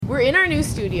in our new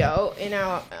studio.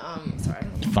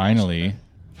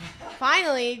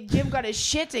 Finally, Jim got his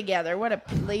shit together. What a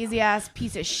lazy ass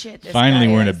piece of shit. Finally,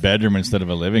 we're in a bedroom instead of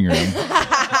a living room.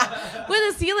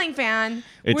 With a ceiling fan.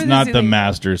 It's not the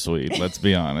master suite, let's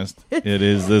be honest. It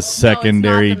is the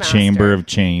secondary chamber of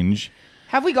change.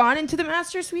 Have we gone into the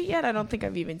master suite yet? I don't think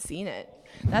I've even seen it.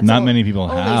 Not many people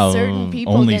have.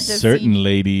 Only certain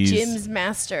ladies. Jim's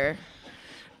master.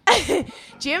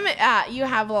 Jim, you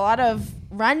have a lot of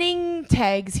running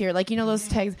tags here. Like, you know those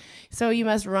tags? So you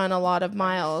must run a lot of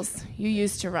miles. You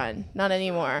used to run. Not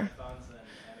anymore.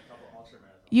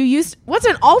 What's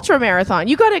an ultra marathon?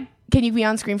 Can you be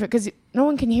on screen because no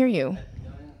one can hear you?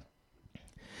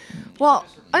 Well,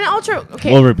 an ultra.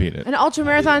 Okay. We'll repeat it. An ultra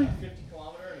marathon.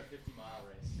 50-kilometer and a 50-mile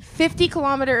race.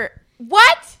 50-kilometer.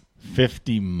 What?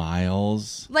 50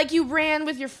 miles. Like you ran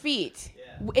with your feet.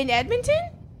 Yeah. In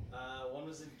Edmonton? One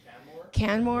was in Canmore.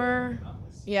 Canmore.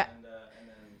 Yeah. And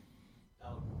then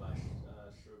out by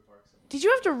Sherwood Park. Did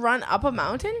you have to run up a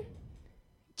mountain?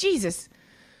 Jesus.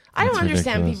 I don't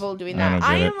understand people doing that.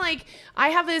 I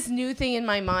have this new thing in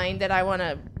my mind that I want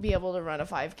to be able to run a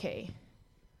 5K.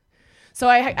 So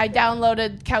I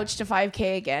downloaded Couch to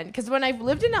 5K again. Because when I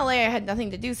lived in LA, I had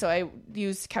nothing to do. So I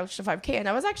used Couch to 5K. And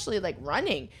I was actually like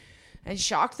running and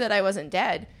shocked that I wasn't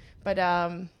dead. But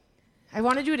I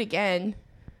want to do it again.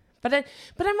 But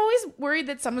I'm always worried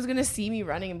that someone's going to see me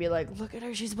running and be like, look at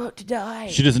her. She's about to die.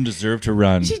 She doesn't deserve to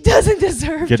run. She doesn't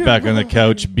deserve to Get back on the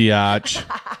couch, biatch.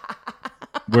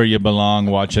 Where you belong,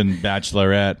 watching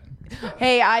Bachelorette.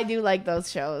 Hey, I do like those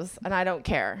shows, and I don't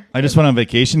care. I just went on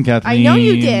vacation, Kathleen. I know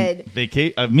you did.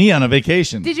 Me on a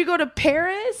vacation. Did you go to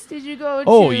Paris? Did you go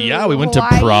to yeah, we went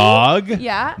Hawaii? to Prague.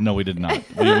 Yeah. No, we did not.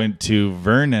 We went to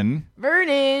Vernon.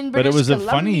 British But it was Columbia.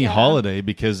 a funny holiday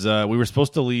because we were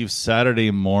supposed to leave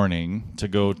Saturday morning to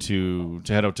go to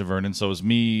head out to Vernon. So it was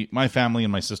me, my family,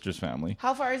 and my sister's family.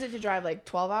 How far is it to drive? Like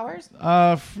 12 hours?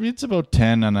 It's about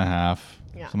 10 and a half.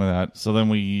 Yeah. Something like that. So then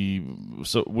we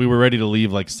were ready to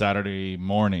leave like Saturday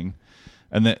morning.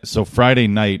 And then so Friday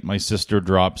night my sister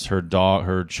drops her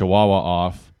Chihuahua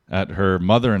off at her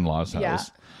mother-in-law's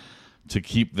house to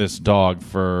keep this dog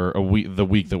for the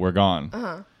week that we're gone.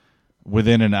 Uh-huh.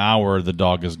 Within an hour the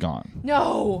dog is gone.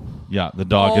 No. Yeah, the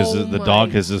dog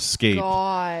has escaped.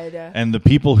 God. And the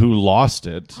people who lost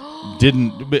it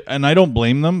didn't, and I don't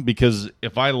blame them because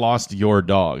if I lost your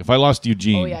dog, if I lost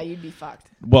Eugene, oh yeah, you'd be fucked.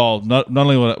 Well, not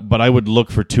only but I would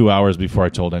look for 2 hours before I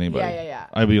told anybody. Yeah.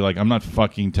 I'd be like, I'm not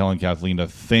fucking telling Kathleen a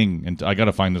thing, and I got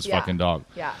to find this fucking dog.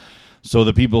 Yeah. So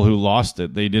the people who lost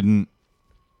it, they didn't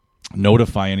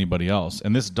notify anybody else,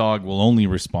 and this dog will only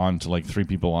respond to like 3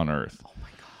 people on Earth. Oh my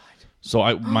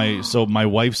god. So my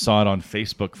wife saw it on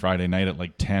Facebook Friday night at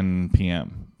like 10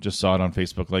 p.m. Just saw it on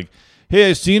Facebook, like, hey,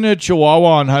 I seen a Chihuahua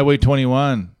on Highway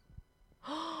 21.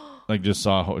 Like, just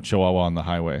saw a Chihuahua on the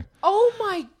highway. Oh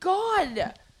my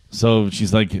god. So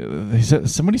she's like,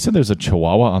 somebody said there's a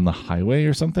Chihuahua on the highway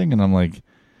or something, and I'm like,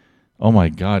 oh my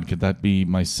god, could that be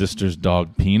my sister's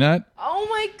dog Peanut? Oh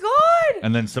my god.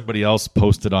 And then somebody else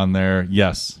posted on there,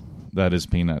 yes, that is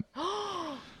Peanut.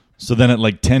 So then at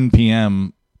like 10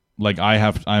 p.m., like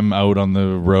I'm out on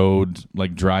the road,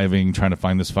 like driving, trying to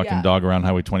find this fucking dog around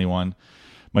Highway 21.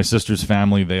 My sister's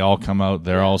family, they all come out,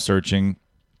 they're all searching.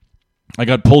 I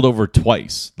got pulled over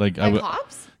twice. Like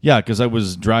cops? Yeah, because I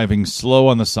was driving slow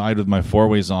on the side with my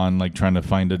four-ways on, like trying to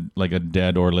find a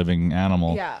dead or living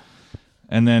animal. Yeah.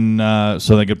 And then,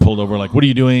 so they get pulled over, like, what are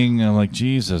you doing? And I'm like,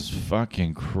 Jesus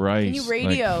fucking Christ. Can you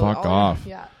radio? Like, fuck off.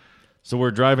 Yeah. So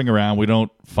we're driving around. We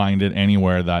don't find it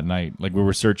anywhere that night. Like, we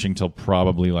were searching till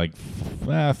probably like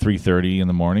 3:30 in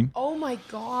the morning. Oh my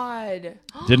god.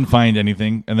 Didn't find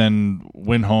anything. And then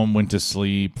went home, went to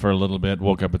sleep for a little bit,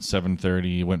 woke up at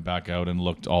 7:30, went back out and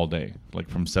looked all day, like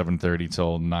from 7:30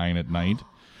 till 9 at night.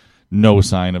 No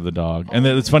sign of the dog. And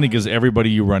then it's funny because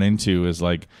everybody you run into is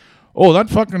like, oh, that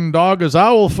fucking dog is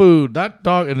owl food. That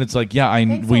dog, and it's like, yeah,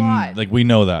 we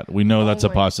know that. We know that's a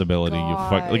possibility.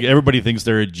 Like everybody thinks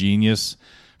they're a genius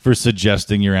for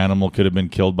suggesting your animal could have been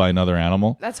killed by another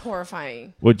animal. That's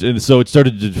horrifying. So it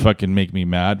started to fucking make me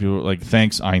mad. People were like,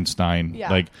 thanks, Einstein. Yeah.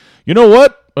 Like, you know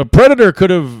what? A predator could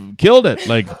have killed it.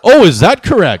 Like, oh, is that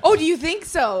correct? Oh, do you think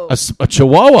so? A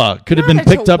chihuahua could have Not been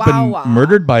a picked up chihuahua. and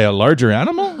murdered by a larger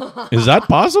animal? Is that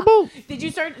possible? Did you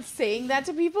start saying that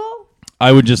to people?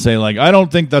 I would just say, like, I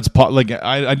don't think that's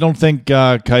I don't think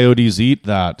coyotes eat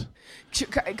that.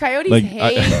 Coyotes Like,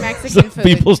 hate Mexican food.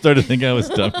 People started thinking I was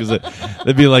dumb because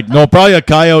they'd be like, no, probably a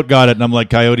coyote got it. And I'm like,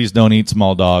 coyotes don't eat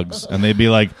small dogs. And they'd be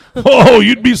like, oh,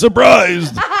 you'd be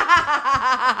surprised.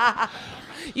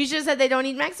 You should have said they don't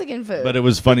eat Mexican food. But it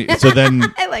was funny. So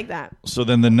then I like that. So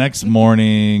then the next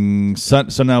morning, so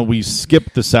now we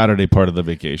skipped the Saturday part of the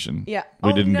vacation. Yeah.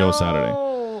 We didn't go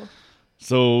Saturday.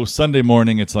 So Sunday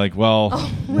morning, it's like, well,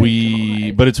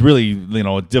 but it's really,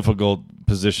 a difficult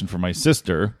position for my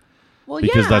sister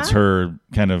because that's her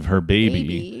kind of her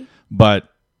baby. But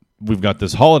we've got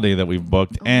this holiday that we've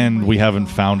booked and we haven't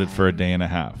found it for a day and a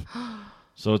half.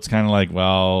 So it's kind of like,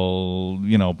 well,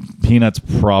 Peanut's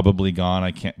probably gone.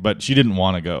 I can't, but she didn't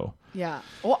want to go. Yeah.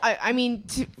 Well, I mean,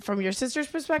 from your sister's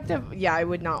perspective, yeah, I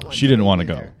would not want. She didn't want to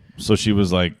go, so she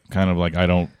was like, kind of like, I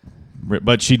don't.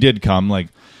 But she did come, like,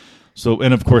 so,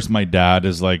 and of course, my dad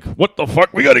is like, "What the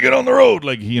fuck? We got to get on the road!"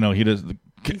 Like, he does. The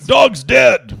dog's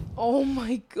dead. Oh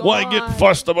my god! Why get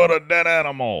fussed about a dead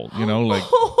animal? Like,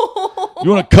 you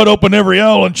want to cut open every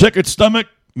owl and check its stomach?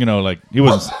 Like he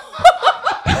wasn't.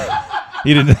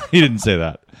 He didn't say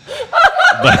that.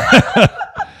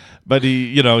 But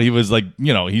he, he was like,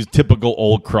 he's typical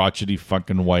old crotchety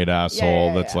fucking white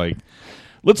asshole that's like,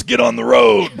 let's get on the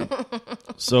road.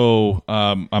 So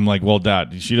I'm like, well,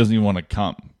 Dad, she doesn't even want to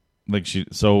come. Like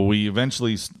so we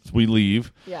eventually we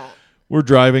leave. Yeah. We're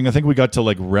driving. I think we got to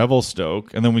like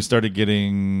Revelstoke, and then we started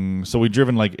getting. So we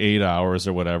driven like 8 hours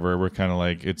or whatever. We're kind of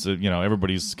like it's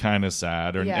everybody's kind of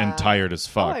sad and tired as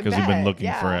fuck because we've been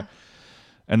looking for it.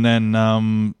 And then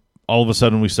all of a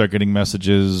sudden we start getting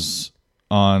messages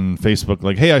on Facebook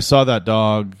like, "Hey, I saw that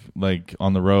dog like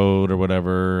on the road or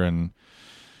whatever," and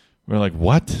we're like,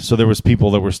 "What?" So there was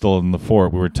people that were still in the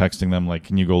fort. We were texting them like,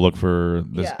 "Can you go look for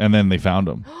this?" Yeah. And then they found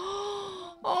him.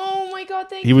 Oh my god!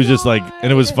 He was just like,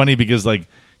 and it was funny because like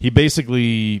he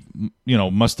basically,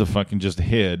 must have fucking just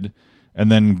hid,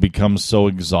 and then become so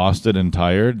exhausted and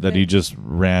tired that he just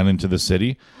ran into the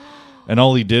city, and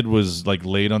all he did was like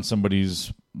laid on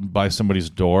by somebody's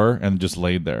door and just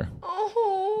laid there.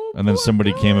 Oh. And then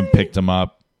somebody came and picked him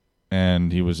up,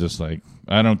 and he was just like,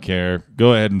 "I don't care.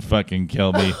 Go ahead and fucking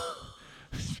kill me.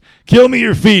 Kill me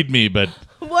or feed me, but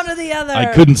one or the other.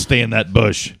 I couldn't stay in that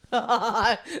bush."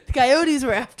 The coyotes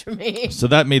were after me. So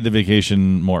that made the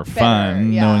vacation more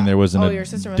fun, knowing there wasn't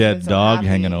a dead dog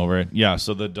hanging over it. Yeah,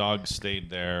 so the dog stayed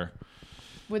there.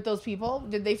 With those people?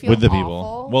 Did they feel with the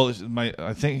awful? people? Well,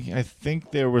 I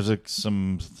think there was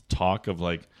some talk of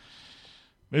like,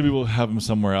 maybe we'll have him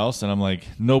somewhere else, and I'm like,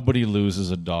 nobody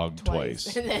loses a dog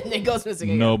twice. And then it goes missing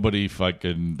again. Nobody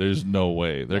fucking. There's no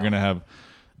way they're gonna have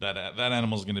that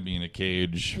animal's gonna be in a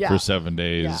cage for 7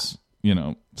 days.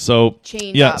 So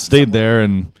stayed there,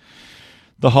 and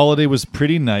the holiday was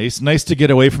pretty nice. Nice to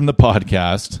get away from the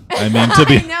podcast. I mean,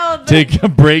 take a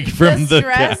break from the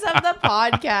stress of the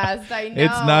podcast. I know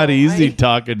it's not easy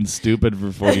talking stupid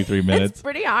for 43 minutes. It's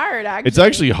pretty hard. Actually, it's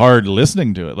actually hard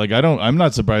listening to it. Like I'm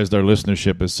not surprised our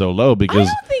listenership is so low because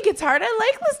I don't think it's hard. I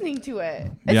like listening to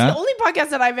it. It's the only podcast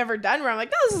that I've ever done where I'm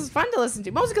like, "No, this is fun to listen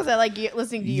to." Mostly because I like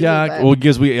listening to you. Yeah, well,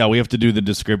 because we have to do the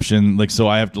description. Like, so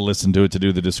I have to listen to it to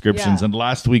do the descriptions. And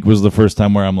last week was the first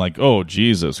time where I'm like, "Oh,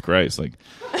 Jesus Christ!" Like.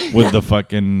 With the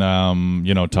fucking,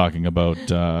 talking about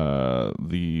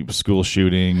the school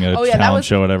shooting, town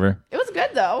show, whatever. It was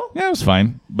good, though. Yeah, it was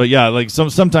fine. But yeah, like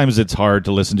sometimes it's hard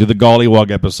to listen to. The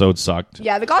Gollywog episode sucked.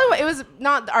 Yeah, the Gollywog, it was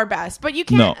not our best. But you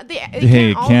can't. No.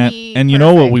 It can't. And you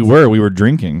know what we were? We were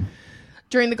drinking.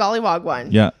 During the Gollywog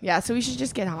one. Yeah. Yeah, so we should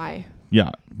just get high.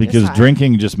 Yeah, because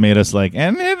drinking just made us like,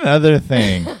 and another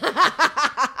thing.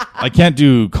 I can't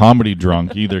do comedy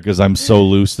drunk either because I'm so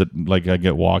loose that like I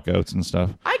get walkouts and stuff.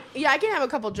 I can have a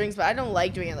couple drinks, but I don't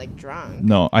like doing it like drunk.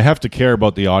 No, I have to care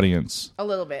about the audience. A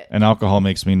little bit. And alcohol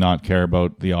makes me not care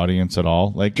about the audience at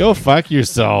all. Like, go fuck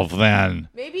yourself then.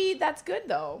 Maybe that's good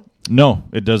though. No,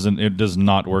 it doesn't. It does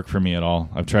not work for me at all.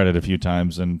 I've tried it a few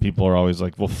times and people are always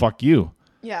like, well, fuck you.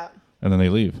 Yeah. And then they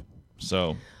leave.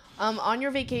 So. On your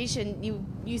vacation,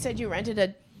 you said you rented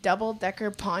a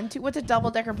double-decker pontoon. What's a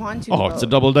double-decker pontoon boat? It's a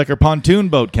double-decker pontoon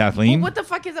boat, Kathleen. Well, what the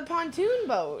fuck is a pontoon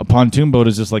boat? A pontoon boat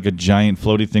is just like a giant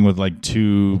floaty thing with like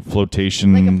two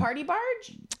flotation. Like a party barge?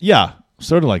 Yeah,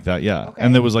 sort of like that, yeah. Okay.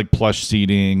 And there was like plush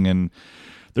seating and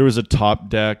there was a top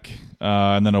deck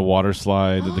and then a water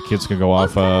slide that the kids could go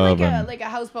off of. Like a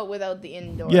houseboat without the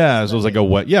indoors. Yeah, so it was like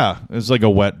it was like a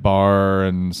wet bar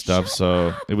and stuff.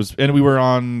 So it was, and we were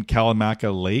on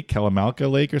Kalamalka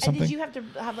Lake or something. And did you have to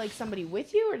have like somebody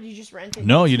with you, or did you just rent it?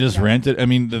 No, you just rent it. I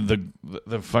mean,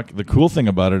 the cool thing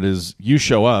about it is you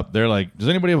show up. They're like, "Does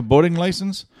anybody have a boating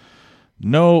license?"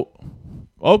 No.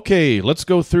 Okay, let's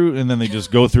go through, and then they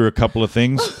just go through a couple of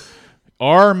things.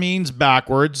 R means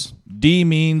backwards. D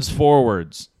means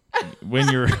forwards. When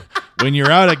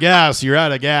you're out of gas, you're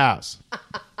out of gas.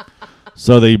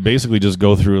 So they basically just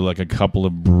go through like a couple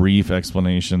of brief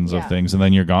explanations of things, and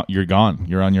then you're gone.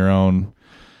 You're on your own.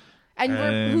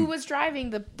 And who was driving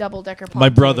the double-decker pontoon? My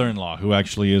brother-in-law, who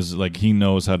actually is like, he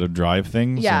knows how to drive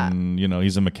things. Yeah. And,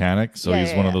 he's a mechanic. So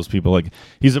he's one of those people, like,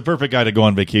 he's a perfect guy to go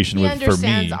on vacation with for me. He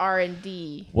understands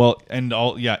R&D. Well, and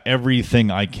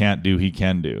everything I can't do, he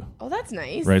can do. Oh, that's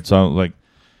nice. Right. So I'm like,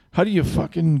 how do you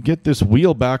fucking get this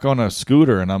wheel back on a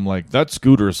scooter? And I'm like, that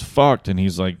scooter's fucked. And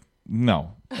he's like,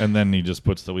 no. And then he just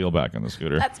puts the wheel back on the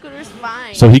scooter. That scooter's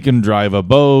fine. So he can drive a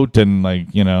boat and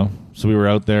so we were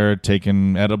out there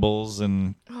taking edibles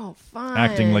and fun.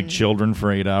 acting like children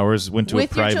for 8 hours. With your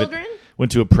children?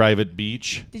 Went to a private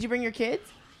beach. Did you bring your kids?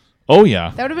 Oh,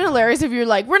 yeah. That would have been hilarious if you were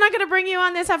like, we're not going to bring you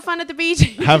on this. Have fun at the beach.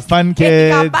 Have fun,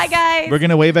 kids. Bye, guys. We're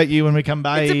going to wave at you when we come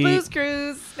by. It's a booze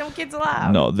cruise. No kids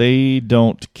allowed. No, they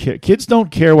don't care. Kids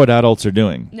don't care what adults are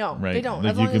doing. No, right? they don't.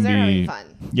 Like as long as they're having fun.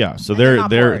 Yeah, so they're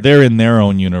they're in their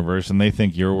own universe and they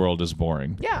think your world is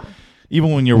boring. Yeah.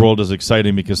 Even when your world is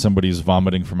exciting because somebody's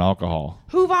vomiting from alcohol.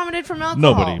 Who vomited from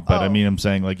alcohol? Nobody, but I'm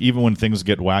saying, like, even when things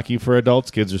get wacky for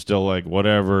adults, kids are still like,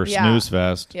 whatever, snooze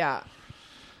fest. Yeah.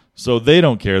 So they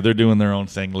don't care. They're doing their own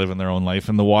thing, living their own life,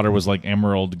 and the water was like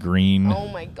emerald green. Oh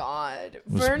my God. It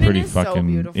was Vernon pretty is fucking so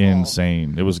beautiful.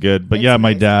 insane. It was good. But It's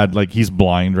my nice. dad, like, he's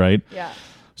blind, right? Yeah.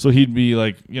 So he'd be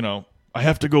like, I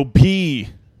have to go pee.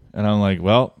 And I'm like,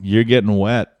 well, you're getting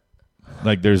wet.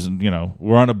 Like, there's,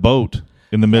 we're on a boat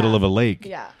in the middle of a lake.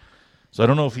 Yeah. So I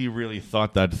don't know if he really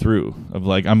thought that through of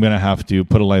like, I'm going to have to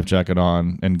put a life jacket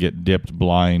on and get dipped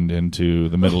blind into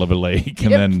the middle of a lake.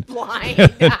 And then blind.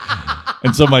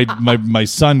 and so my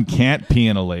son can't pee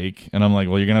in a lake. And I'm like,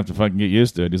 well, you're going to have to fucking get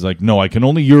used to it. He's like, no, I can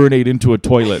only urinate into a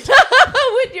toilet.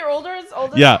 With your oldest?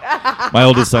 Yeah. My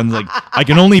oldest son's like, I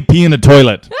can only pee in a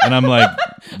toilet. And I'm like,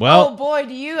 well. Oh boy,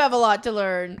 do you have a lot to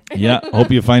learn. Yeah.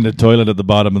 Hope you find a toilet at the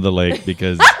bottom of the lake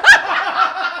because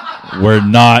we're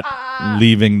not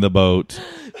leaving the boat.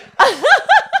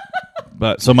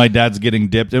 But so my dad's getting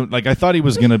dipped. Like, I thought he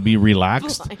was going to be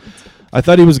relaxed. I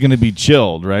thought he was going to be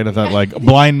chilled, right? I thought, like, a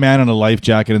blind man in a life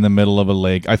jacket in the middle of a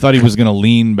lake. I thought he was going to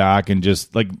lean back and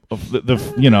just, like,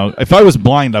 if I was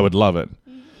blind, I would love it.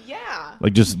 Yeah.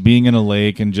 Like, just being in a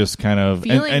lake and just kind of,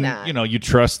 Feeling that. you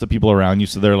trust the people around you.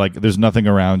 So they're like, there's nothing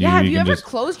around you. Yeah, have you can ever just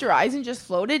closed your eyes and just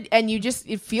floated and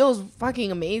it feels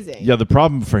fucking amazing. Yeah, the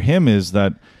problem for him is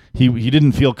that he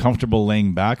didn't feel comfortable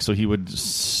laying back, so he would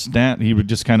stand. He would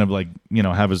just kind of like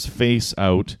have his face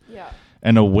out,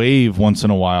 and a wave once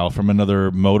in a while from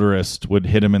another motorist would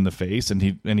hit him in the face, and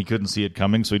he couldn't see it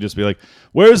coming, so he'd just be like,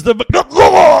 "Where's the?"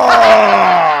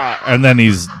 And then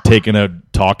he's taking a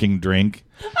talking drink.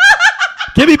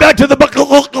 Give me back to the bucket.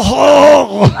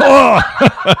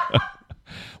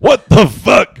 What the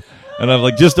fuck? And I'm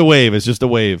like, just a wave. It's just a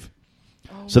wave.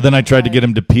 So then I tried to get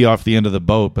him to pee off the end of the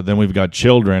boat, but then we've got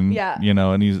children,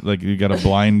 and he's like, you got a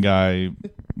blind guy,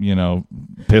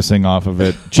 pissing off of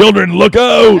it. Children, look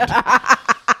out!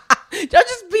 Don't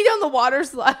just pee down the water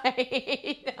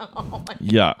slide. Oh my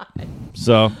God.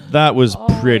 So that was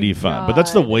pretty fun. But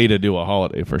that's the way to do a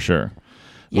holiday for sure.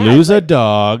 Yeah, lose a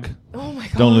dog. Oh my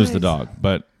God. Don't lose the dog.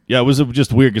 But yeah, it was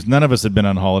just weird because none of us had been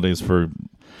on holidays for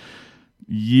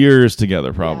years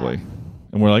together, probably. Yeah.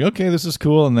 And we're like, okay, this is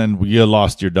cool. And then you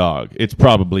lost your dog. It's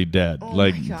probably dead. Oh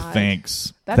like, my God.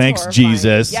 thanks. That's thanks, horrifying.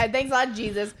 Jesus. Yeah, thanks a lot,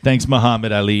 Jesus. Thanks,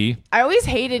 Muhammad Ali. I always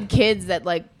hated kids that,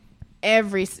 like,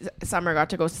 every summer got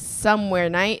to go somewhere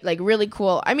night, like, really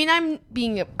cool. I mean,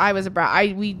 I was a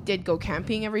brat. We did go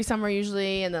camping every summer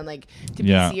usually, and then, like, to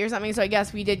BC or something. So I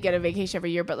guess we did get a vacation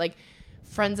every year. But, like,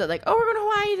 friends that, like, oh, we're going to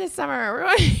Hawaii this summer. We're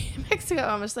going to Mexico.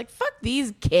 I'm just like, fuck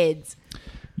these kids.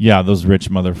 Yeah, those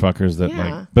rich motherfuckers that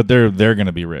like, but they're going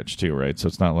to be rich too, right? So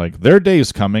it's not like their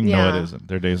day's coming. Yeah. No, it isn't.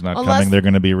 Their day's not coming. They're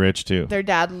going to be rich too. Their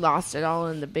dad lost it all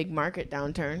in the big market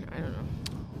downturn. I don't know.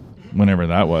 Whenever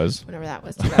that was.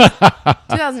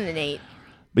 2008.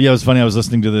 But yeah, it was funny. I was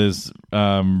listening to this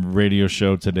radio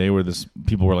show today where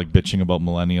people were like bitching about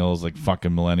millennials, like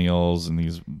fucking millennials and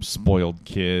these spoiled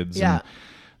kids. Yeah. And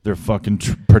their fucking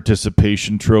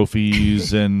participation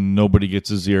trophies and nobody gets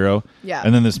a zero. Yeah.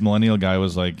 And then this millennial guy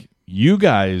was like, you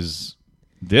guys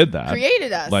did that.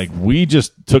 Created us. Like, we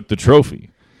just took the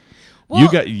trophy.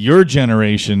 Well, your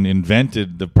generation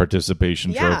invented the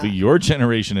participation trophy. Your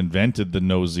generation invented the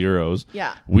no zeros.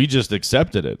 Yeah. We just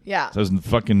accepted it. Yeah. So it has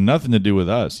fucking nothing to do with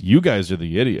us. You guys are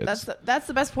the idiots. That's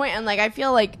the best point. And like, I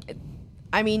feel like,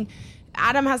 I mean,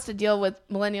 Adam has to deal with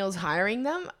millennials hiring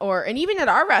them, and even at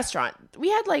our restaurant, we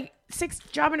had like 6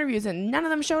 job interviews and none of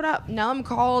them showed up. None of them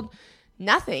called,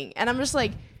 nothing. And I'm just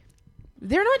like,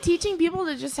 they're not teaching people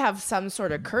to just have some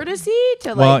sort of courtesy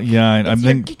to like,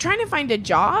 you're trying to find a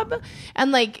job.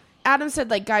 And like Adam said,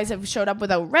 like guys have showed up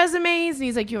without resumes and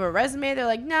he's like, you have a resume? They're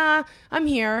like, nah, I'm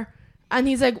here. And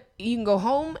he's like, you can go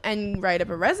home and write up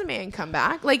a resume and come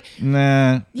back. Like,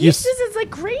 nah. this is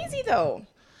like crazy though.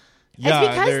 Yeah, it's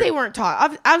because they weren't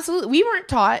taught. Absolutely. We weren't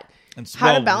taught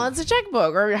how to balance a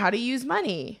checkbook or how to use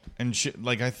money. And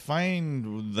like, I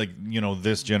find like,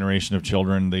 this generation of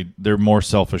children, they're more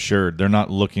self-assured. They're not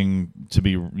looking to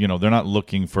be, they're not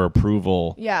looking for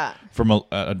approval from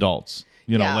adults.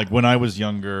 Like when I was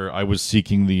younger, I was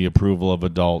seeking the approval of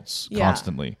adults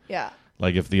constantly. Yeah.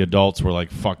 Like if the adults were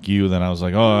like, fuck you, then I was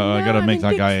like, I got to make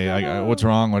that guy, what's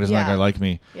wrong? Why doesn't that guy like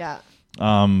me? Yeah.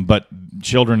 But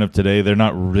children of today,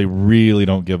 they really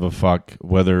don't give a fuck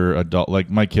whether like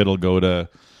my kid will go to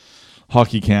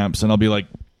hockey camps and I'll be like,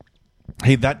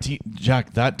 hey,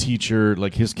 Jack, that teacher,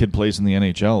 like his kid plays in the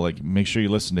NHL, like make sure you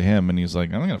listen to him. And he's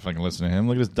like, I'm not going to fucking listen to him.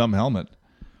 Look at his dumb helmet.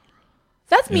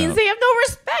 That means they have no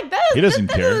respect. He doesn't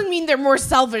care. That doesn't mean they're more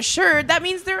self-assured. That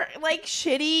means they're like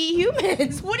shitty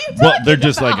humans. What are you talking about? Well, they're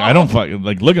just like, I don't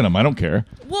like look at him. I don't care.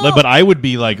 Well, but I would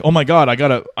be like, oh my God,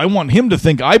 I want him to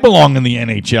think I belong in the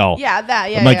NHL. Yeah,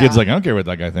 that. Yeah. But my kid's like, I don't care what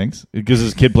that guy thinks because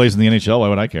his kid plays in the NHL. Why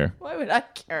would I care? Why would I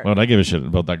care? Why would I give a shit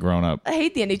about that grown up? I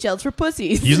hate the NHL. It's for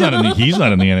pussies. He's not in the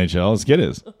NHL. His kid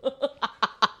is.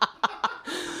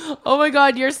 Oh my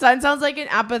God, your son sounds like an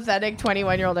apathetic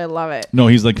 21-year-old. I love it. No,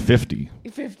 he's like 50.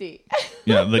 50.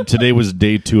 Yeah, like today was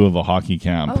day 2 of a hockey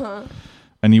camp.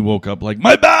 And he woke up like,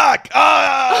 my back!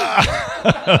 Ah!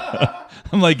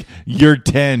 I'm like, you're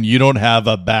 10. You don't have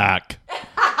a back.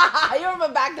 You don't have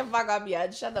a back to fuck up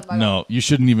yet. Shut the fuck up. No, you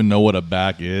shouldn't even know what a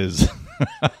back is.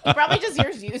 He probably just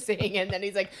hears you sing, and then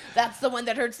he's like, that's the one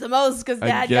that hurts the most because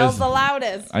Dad yells the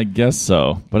loudest. I guess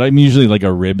so. But I'm usually like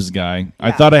a ribs guy. Yeah.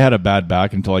 I thought I had a bad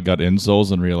back until I got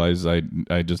insoles and realized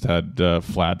I just had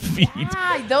flat feet.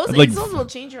 Yeah, those insoles will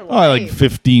change your life. Oh, like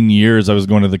 15 years I was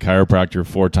going to the chiropractor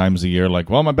 4 times a year. Like,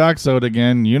 well, my back's out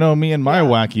again. You know me and my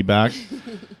wacky back.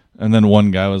 And then one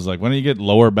guy was like, why don't you get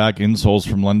lower back insoles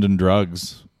from London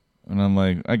Drugs? And I'm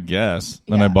like, I guess.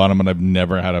 Then I bought them, and I've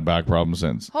never had a back problem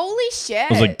since. Holy shit. It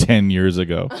was like 10 years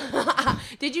ago.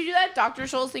 Did you do that Dr.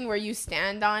 Scholl's thing where you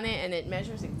stand on it and it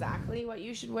measures exactly what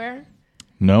you should wear?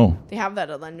 No. They have that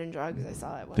at London Drugs. I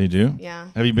saw it once. They do? Yeah.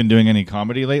 Have you been doing any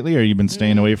comedy lately, or you been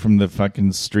staying away from the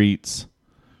fucking streets?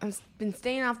 I've been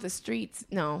staying off the streets.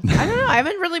 No. I don't know. I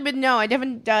haven't really been, I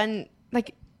haven't done,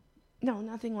 no,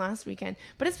 nothing last weekend.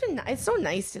 But it's so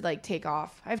nice to take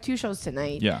off. I have 2 shows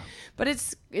tonight. Yeah. But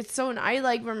it's so, I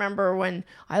remember when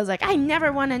I was like, I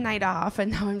never want a night off.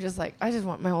 And now I'm just like, I just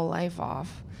want my whole life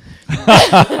off.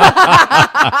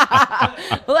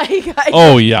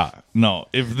 Oh yeah. No,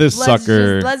 if this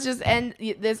sucker. Let's just end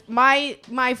this. My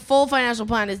full financial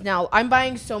plan is now, I'm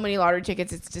buying so many lottery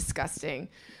tickets. It's disgusting.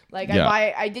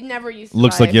 I didn't ever used to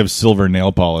Looks like you have silver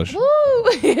nail polish. Woo!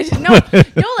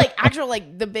 Actual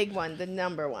the big one, the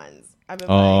number ones. I've been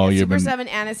buying a Super 7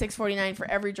 and a 649 for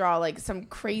every draw, some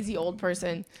crazy old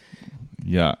person.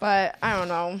 Yeah. But I don't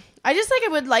know. I just I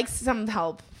would like some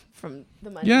help from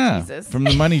the money Jesus. From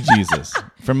the money Jesus.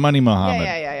 From Money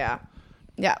Muhammad.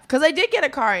 Yeah, because I did get a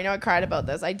car. I know I cried about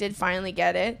this. I did finally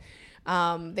get it.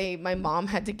 My mom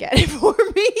had to get it for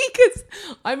me because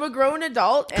I'm a grown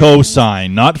adult.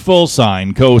 Cosign, not full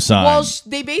sign, cosign. Well,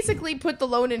 they basically put the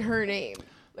loan in her name.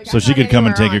 So she could come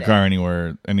and take your car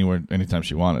anywhere, anytime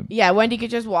she wanted. Yeah, Wendy could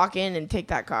just walk in and take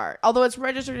that car. Although it's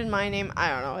registered in my name, I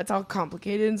don't know. It's all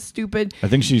complicated and stupid. I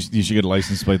think you should get a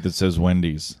license plate that says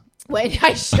Wendy's.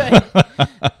 I should.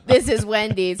 This is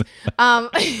Wendy's,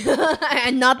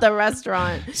 and not the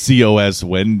restaurant. COS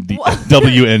Wendy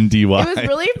WNDY. It was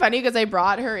really funny because I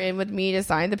brought her in with me to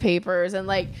sign the papers, and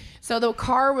so the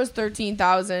car was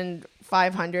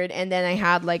 $13,500, and then I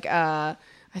had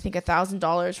I think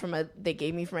 $1,000 they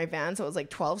gave me for my van, so it was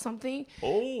 12 something.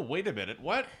 Oh, wait a minute,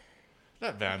 what?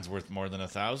 That van's worth more than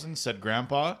 $1,000, said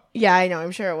Grandpa. Yeah, I know,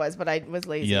 I'm sure it was, but I was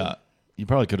lazy. Yeah, you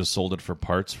probably could have sold it for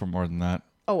parts for more than that.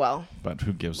 Oh, well. But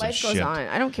who gives a shit? Life goes on.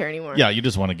 I don't care anymore. Yeah, you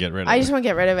just want to get rid of it. I just want to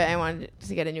get rid of it. I wanted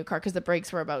to get a new car because the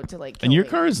brakes were about to kill And your me.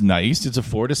 car is nice. It's a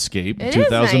Ford Escape, it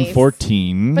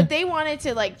 2014. Nice. But they wanted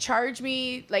to charge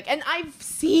me and I've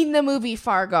seen the movie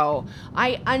Fargo.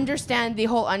 I understand the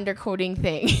whole undercoating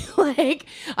thing.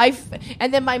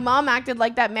 And then my mom acted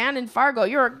like that man in Fargo.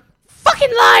 You're a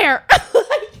fucking liar.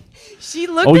 She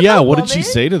looked at the woman. What did she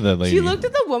say to the lady? She looked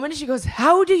at the woman and she goes,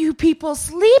 "How do you people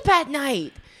sleep at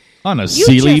night? On a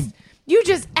Sealy. You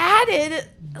just added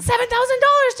 $7,000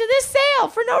 to this sale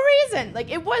for no reason."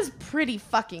 It was pretty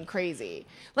fucking crazy.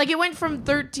 It went from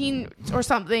 13 or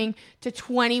something to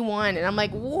 21. And I'm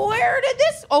like, where did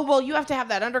this? Oh, well, you have to have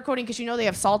that undercoating because they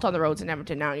have salt on the roads in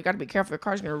Edmonton now. You got to be careful. Your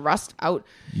car's going to rust out.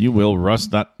 You will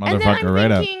rust that motherfucker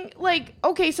right out. And then I'm like,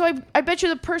 okay, so I bet you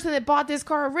the person that bought this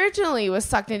car originally was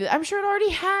sucked into it. I'm sure it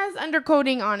already has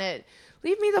undercoating on it.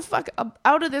 Leave me the fuck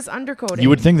out of this undercoating. You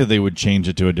would think that they would change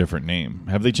it to a different name.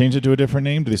 Have they changed it to a different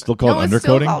name? Do they still call it undercoating? It's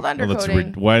still called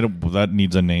undercoating. Why that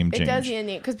needs a name change? It does need a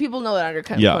name because people know that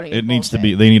undercoating. Yeah, it needs to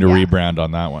be. They need a rebrand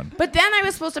on that one. But then I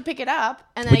was supposed to pick it up,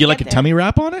 and then would you like a tummy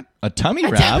wrap on it? A tummy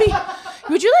wrap?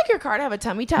 Would you like your car to have a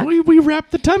tummy tuck? We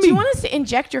wrap the tummy. Do you want us to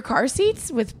inject your car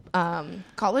seats with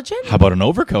collagen? How about an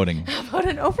overcoating? How about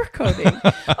an overcoating?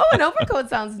 Oh, an overcoat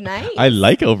sounds nice. I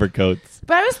like overcoats.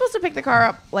 But I was supposed to pick the car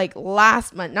up like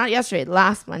last month, not yesterday,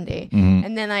 last Monday. Mm-hmm.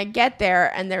 And then I get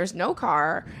there and there's no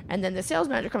car. And then the sales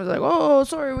manager comes like, oh,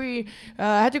 sorry, we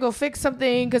had to go fix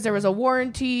something because there was a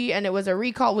warranty and it was a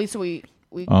recall. We're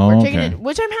taking it,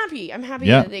 which I'm happy. I'm happy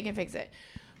that they can fix it.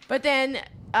 But then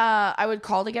I would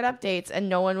call to get updates and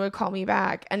no one would call me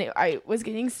back. And I was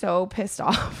getting so pissed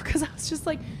off because I was just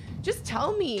like, just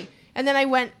tell me. And then I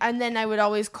went, and then I would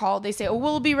always call. They say, oh,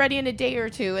 we'll be ready in a day or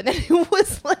two. And then it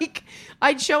was like,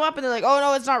 I'd show up and they're like, oh,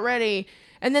 no, it's not ready.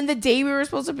 And then the day we were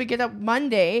supposed to pick it up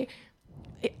Monday,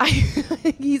 the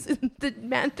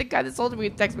guy that sold it,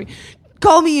 would text me,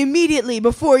 call me immediately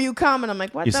before you come. And I'm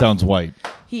like, what? He sounds white.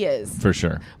 He is. For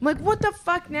sure. I'm like, what the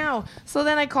fuck now? So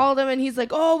then I called him and he's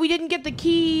like, oh, we didn't get the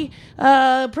key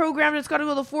programmed. It's got to go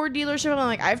to the Ford dealership. And I'm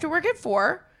like, I have to work at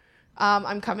 4.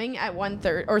 I'm coming at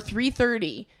 1:30 or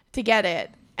 3:30 to get it.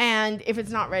 And if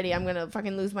it's not ready, I'm going to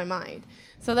fucking lose my mind.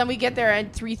 So then we get there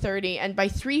at 3:30. And by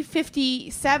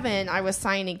 3:57, I was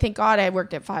signing. Thank God I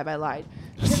worked at 5. I lied.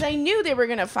 Because I knew they were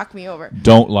going to fuck me over.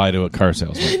 Don't lie to a car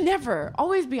salesman. Never.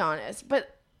 Always be honest.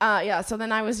 But so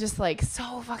then I was just like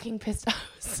so fucking pissed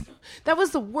off. That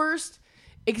was the worst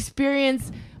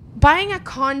experience. Buying a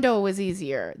condo was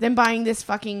easier than buying this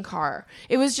fucking car.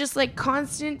 It was just like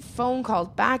constant phone calls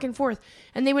back and forth.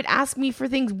 And they would ask me for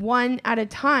things one at a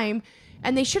time.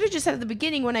 And they should have just said at the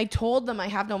beginning when I told them I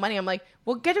have no money, I'm like,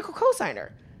 well, get a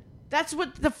co-signer. That's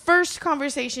what the first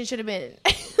conversation should have been.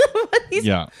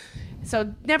 Yeah.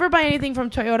 So never buy anything from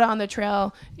Toyota on the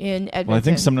trail in Edmonton. Well, I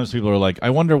think sometimes people are like,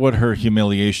 I wonder what her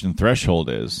humiliation threshold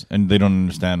is. And they don't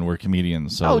understand we're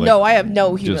comedians. So no, I have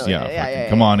no humiliation.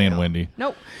 Come on in, Wendy.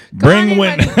 Nope. Bring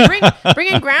Wendy. Bring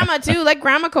in Grandma, too. Let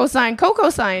Grandma co-sign. Coco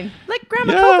sign. Let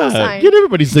Grandma Coco sign. Get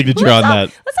everybody's signature on that.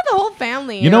 Let's have the whole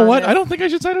family. You know what? I don't think I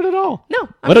should sign it at all. No.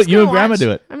 Why don't you and Grandma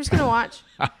do it? I'm just going to watch.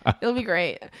 It'll be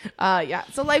great.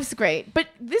 So life's great. But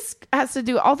this has to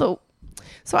do,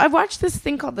 so I watched this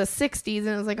thing called the 60s, and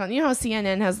it was like on, you know how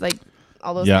CNN has like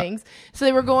all those things? So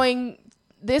they were going,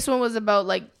 this one was about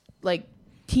like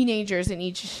teenagers in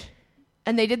each,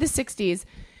 and they did the 60s.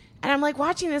 And I'm like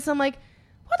watching this, I'm like,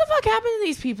 what the fuck happened to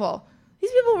these people?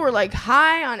 These people were like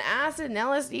high on acid and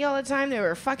LSD all the time. They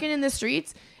were fucking in the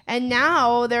streets. And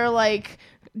now they're like,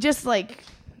 just like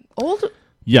old.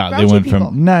 Yeah, they went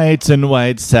from nights and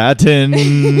white satin,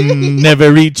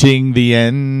 never reaching the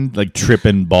end, like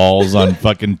tripping balls on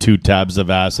fucking 2 tabs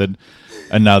of acid.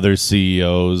 And now they're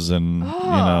CEOs and,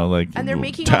 and they're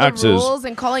making taxes, all the rules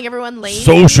and calling everyone lazy.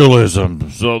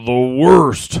 Socialism's the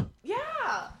worst. Yeah.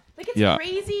 Like, it's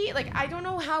crazy. Like, I don't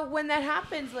know when that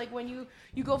happens. Like, when you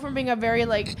go from being a very,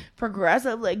 like,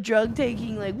 progressive, like,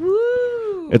 drug-taking, like,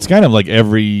 woo. It's kind of like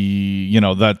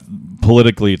that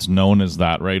politically it's known as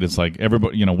that, right? It's like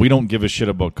everybody, we don't give a shit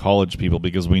about college people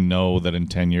because we know that in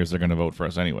 10 years they're going to vote for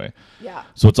us anyway. Yeah.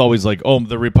 So it's always like, oh,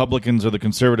 the Republicans or the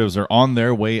conservatives are on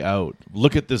their way out.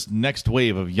 Look at this next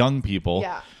wave of young people.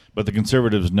 Yeah. But the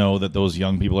conservatives know that those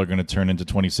young people are going to turn into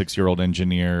 26-year-old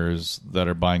engineers that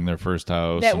are buying their first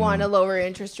house. That want a lower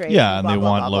interest rate. Yeah, and they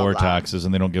want lower taxes,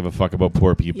 and they don't give a fuck about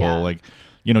poor people. Yeah. Like,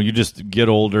 you just get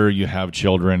older, you have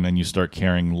children, and you start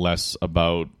caring less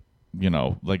about,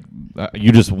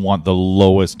 you just want the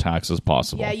lowest taxes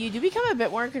possible. Yeah, you do become a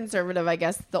bit more conservative, I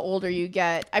guess, the older you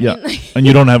get. I mean, like, and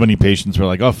you don't have any patience for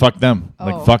like, oh, fuck them.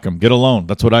 Like, fuck them. Get a loan.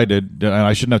 That's what I did. And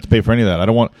I shouldn't have to pay for any of that. I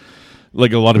don't want...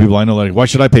 Like a lot of people I know, like, why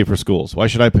should I pay for schools? Why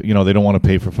should I pay? They don't want to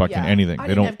pay for fucking anything. I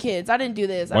didn't have kids. I didn't do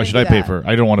this. Why should I pay for?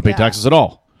 I don't want to pay taxes at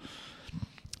all.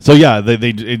 So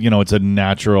it's a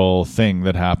natural thing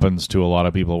that happens to a lot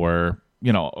of people where,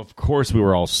 of course we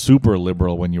were all super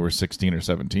liberal when you were 16 or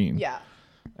 17. Yeah.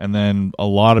 And then a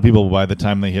lot of people by the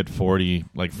time they hit 40,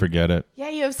 like, forget it. Yeah,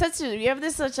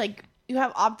 you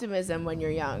have optimism when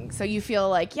you're young, so you feel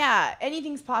like,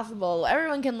 anything's possible.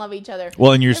 Everyone can love each other.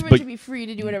 Well, and everyone should be free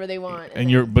to do whatever they want.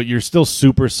 But you're still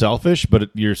super selfish. But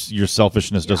your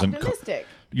selfishness doesn't. Optimistic.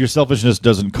 your selfishness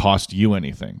doesn't cost you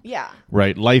anything. Yeah.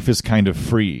 Right? Life is kind of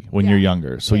free when you're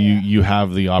younger. So you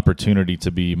have the opportunity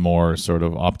to be more sort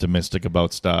of optimistic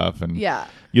about stuff, and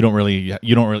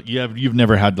you've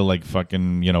never had to like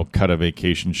fucking, cut a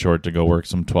vacation short to go work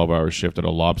some 12-hour shift at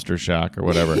a lobster shack or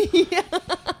whatever.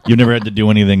 You've never had to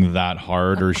do anything that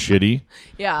hard or shitty.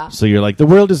 Yeah. So you're like, the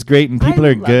world is great and people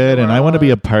are good and I want to be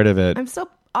a part of it. I'm so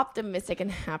optimistic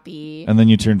and happy. And then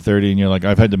you turn 30 and you're like,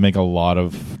 I've had to make a lot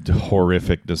of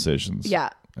horrific decisions. Yeah.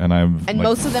 And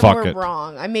most of them were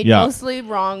wrong. I made mostly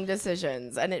wrong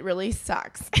decisions, and it really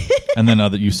sucks. And then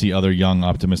you see other young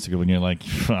optimistic people, and you're like,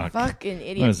 fucking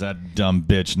idiot. What is that dumb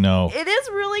bitch? No. It is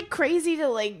really crazy to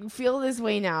like feel this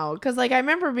way now, because like I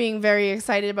remember being very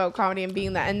excited about comedy and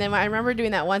being that, and then I remember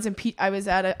doing that once. And I was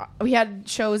we had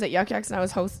shows at Yuck Yucks, and I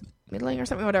was middling or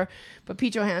something, whatever. But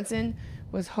Pete Johansson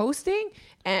was hosting,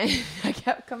 and I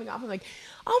kept coming off. I'm like,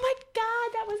 oh my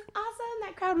God, that was awesome.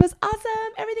 That crowd was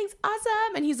awesome. Everything's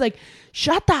awesome. And he's like,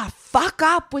 shut the fuck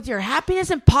up with your happiness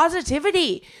and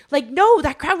positivity. Like, no,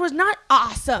 that crowd was not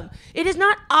awesome. It is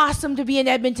not awesome to be in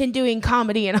Edmonton doing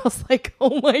comedy. And I was like,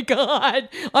 oh my God,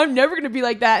 I'm never going to be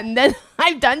like that. And then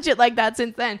I've done shit like that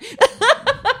since then.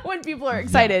 When people are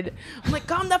excited, I'm like,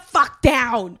 calm the fuck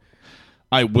down.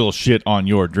 I will shit on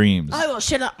your dreams. I will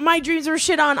shit on my dreams are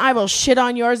shit on. I will shit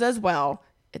on yours as well.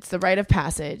 It's the rite of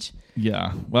passage.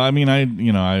 Yeah. Well, I mean, I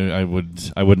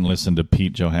wouldn't listen to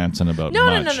Pete Johansson about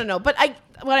much. No. But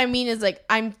what I mean is like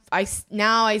I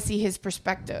see his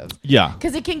perspective. Yeah.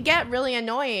 Because it can get really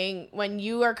annoying when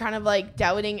you are kind of like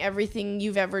doubting everything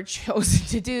you've ever chosen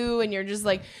to do, and you're just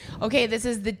like, okay, this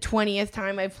is the 20th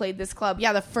time I've played this club.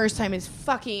 Yeah, the first time is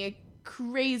fucking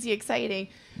crazy exciting,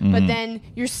 but then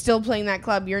you're still playing that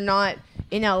club. You're not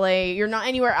in LA. You're not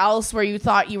anywhere else where you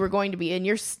thought you were going to be, and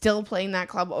you're still playing that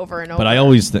club over and over. But I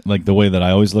always like the way that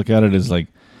I always look at it is like,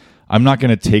 I'm not going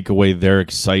to take away their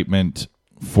excitement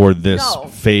for this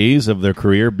phase of their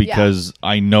career because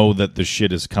I know that the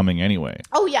shit is coming anyway.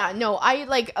 Oh yeah, no, I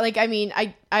I mean,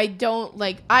 I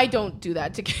don't do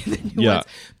that to get the new ones,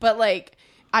 but like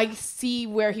I see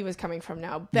where he was coming from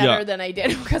now better than I did,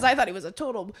 because I thought he was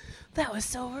that was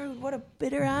so rude. What a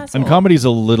bitter asshole. And comedy's a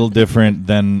little different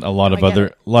than a lot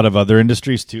of other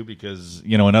industries too, because,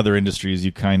 in other industries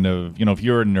you kind of, if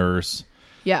you're a nurse,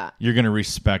 you're going to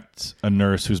respect a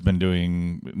nurse has been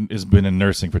in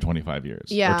nursing for 25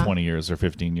 years or 20 years or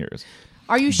 15 years.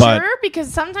 Are you sure?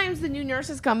 Because sometimes the new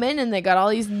nurses come in and they got all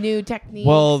these new techniques.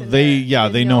 Well,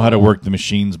 they know how to work the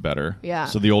machines better. Yeah.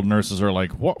 So the old nurses are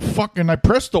like, "What fucking? I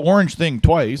pressed the orange thing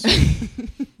twice."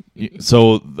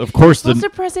 So of course you're supposed to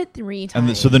press it 3 times.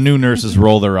 And so the new nurses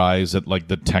roll their eyes at like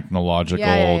the technological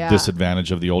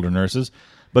disadvantage of the older nurses,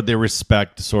 but they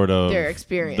respect sort of their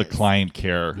experience, the client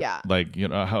care. Yeah. Like,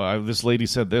 how this lady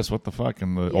said this. What the fuck?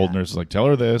 And the old nurse is like, tell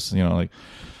her this.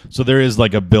 So there is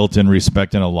like a built-in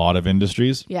respect in a lot of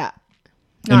industries. Yeah.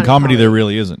 In comedy, there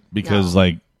really isn't, because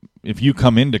like if you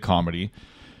come into comedy,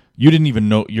 you didn't even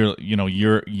know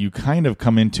you kind of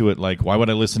come into it like, why would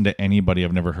I listen to anybody?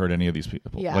 I've never heard any of these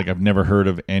people. Yeah. Like, I've never heard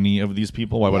of any of these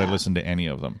people. Why would I listen to any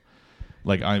of them?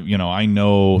 Like, I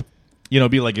know. It'd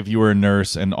be like if you were a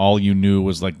nurse and all you knew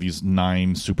was like these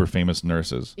 9 super famous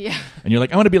nurses. Yeah. And you're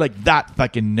like, I want to be like that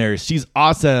fucking nurse. She's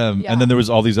awesome. Yeah. And then there was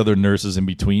all these other nurses in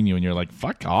between you, and you're like,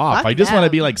 fuck off. I just want to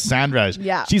be like Sandra.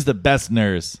 Yeah. She's the best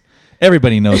nurse.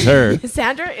 Everybody knows her.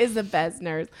 Sandra is the best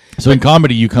nurse. So in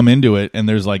comedy, you come into it and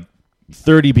there's like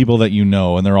 30 people that you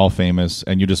know, and they're all famous,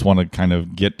 and you just want to kind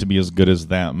of get to be as good as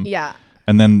them. Yeah.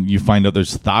 And then you find out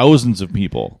there's thousands of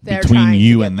people between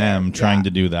you and them trying to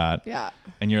do that. Yeah.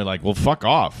 And you're like, well, fuck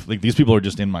off. Like, these people are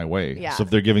just in my way. Yeah. So if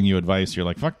they're giving you advice, you're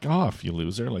like, fuck off, you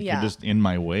loser. Like, you're just in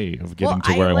my way of getting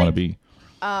to where I want to be.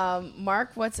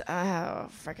 Mark, I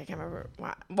can't remember.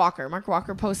 Mark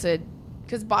Walker posted,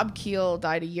 because Bob Keel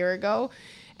died a year ago,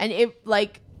 and it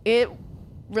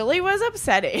really was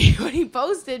upsetting when he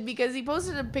posted, because he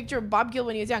posted a picture of Bob Keel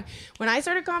when he was young. When I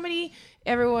started comedy,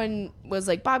 everyone was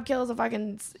like, Bob Keel's a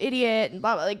fucking idiot, and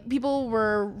blah, blah. Like, people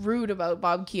were rude about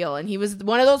Bob Keel, and he was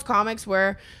one of those comics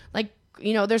where, like,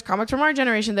 there's comics from our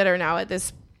generation that are now at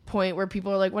this point where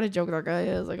people are like, what a joke that guy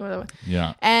is, like, whatever.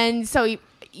 Yeah. And so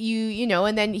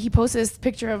and then he posted this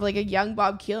picture of like a young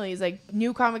Bob Keel, and he's like,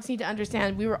 new comics need to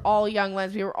understand, we were all young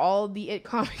ones, we were all the it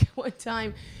comic at one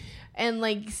time. And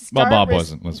like, Bob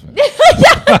wasn't. Let's finish.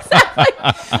 Yeah, exactly.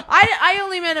 I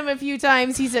only met him a few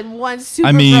times. He said one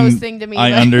super gross thing to me.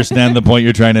 I understand the point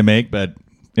you're trying to make, but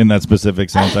in that specific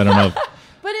sense, I don't know.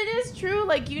 But it is true.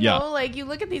 Like, like, you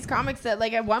look at these comics that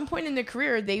like at one point in their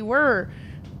career, they were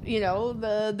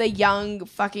the young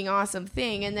fucking awesome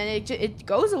thing, and then it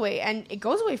goes away, and it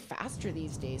goes away faster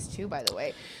these days too, by the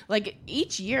way. Like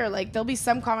each year, like there'll be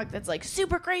some comic that's like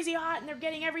super crazy hot and they're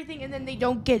getting everything, and then they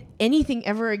don't get anything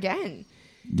ever again.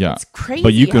 Yeah. It's crazy.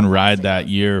 But you can ride that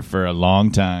year for a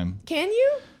long time. Can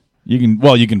you?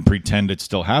 You can pretend it's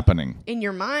still happening. In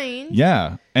your mind.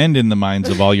 Yeah. And in the minds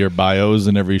of all your bios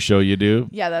and every show you do.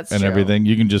 Yeah, that's and true. everything.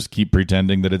 You can just keep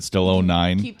pretending that it's still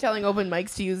 09. Keep telling open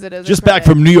mics to use it as just back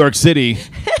from New York City.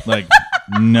 Like,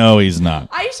 no, he's not.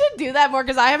 I should do that more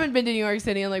because I haven't been to New York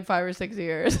City in like 5 or 6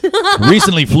 years.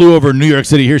 Recently flew over New York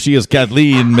City. Here she is,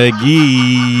 Kathleen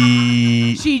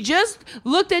McGee. She just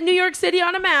looked at New York City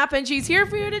on a map, and she's here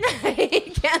for you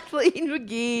tonight. Kathleen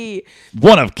McGee.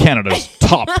 One of Canada's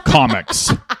top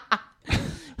comics. Yeah,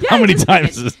 How many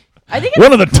times is I think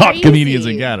one it's of the top crazy. comedians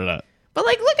in Canada? But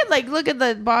look at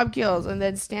the Bob Kills and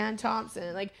then Stan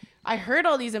Thompson. Like I heard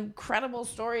all these incredible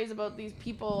stories about these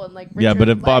people and like Richard Yeah, but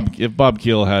Lett. if Bob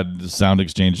Keel had Sound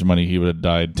Exchange money, he would have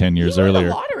died 10 years He won earlier.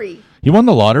 the lottery. He won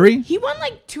the lottery? He won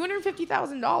like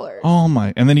 $250,000. Oh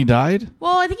my! And then he died?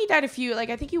 Well, I think he died I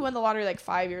think he won the lottery like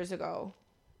 5 years ago.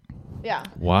 Yeah.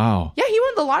 Wow. Yeah, he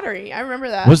won the lottery. I remember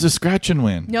that. Was the scratch and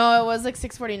win? No, it was like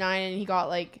 649, and he got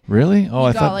like. Really? Oh,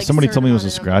 I got, thought like, somebody told me it was a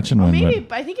certain scratch and amount win. of- Maybe, but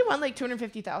but I think he won like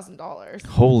 $250,000.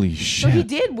 holy So he shit!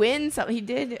 did win something. He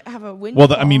did have a win. Well,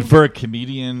 for a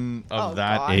comedian of Oh,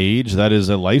 that God. age, that is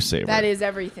a lifesaver. That is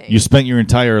everything. You spent your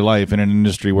entire life in an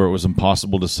industry where it was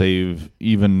impossible to save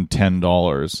even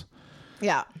 $10,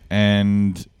 Yeah.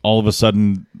 and all of a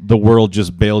sudden the world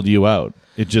just bailed you out.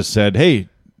 It just said, "Hey,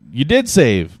 you did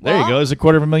save. There you Well- go. It's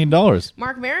 $250,000."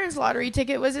 Mark Maron's lottery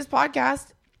ticket was his podcast.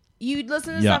 You'd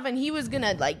listen to Yeah. stuff, and he was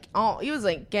gonna he was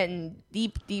like getting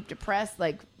deep depressed,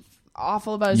 like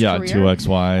awful about his Yeah, career.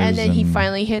 2XYs, and then he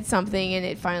finally hit something, and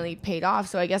it finally paid off.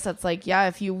 So I guess that's like, yeah,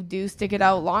 if you do stick it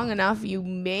out long enough, you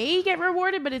may get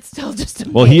rewarded, but it's still just a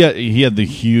Well, he had the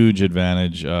huge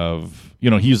advantage of,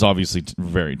 he's obviously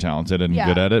very talented and Yeah.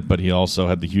 good at it, but he also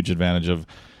had the huge advantage of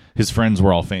his friends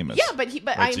were all famous. Yeah, but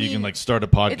Right, so you can like start a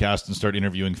podcast and start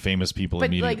interviewing famous people But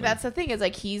immediately. like that's the thing is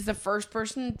like he's the first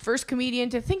comedian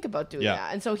to think about doing Yeah.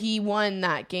 that, and so he won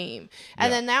that game. And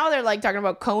Yeah. then now they're like talking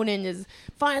about Conan is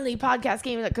finally podcast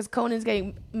game because Conan's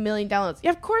getting 1 million downloads.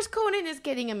 Yeah, of course Conan is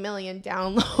getting 1 million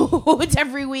downloads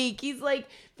every week. He's like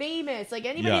famous. Like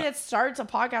anybody Yeah. that starts a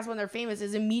podcast when they're famous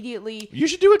is immediately. You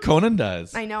should do what Conan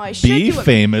does. I know I should be do it.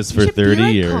 famous You for should be 30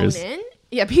 like years. Conan.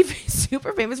 Yeah, be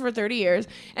super famous for 30 years,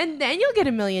 and then you'll get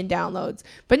 1 million downloads.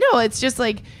 But no, it's just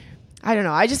like, I don't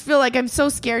know. I just feel like I'm so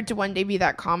scared to one day be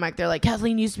that comic. They're like,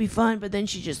 Kathleen used to be fun, but then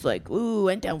she just like, ooh,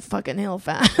 went down fucking hill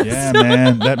fast. Yeah,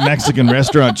 man, that Mexican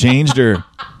restaurant changed her.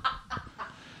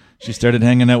 She started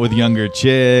hanging out with younger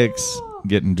chicks,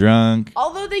 getting drunk.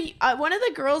 Although one of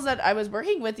the girls that I was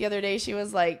working with the other day, she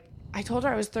was like, I told her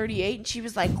I was 38, and she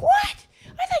was like, what?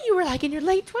 I thought you were like in your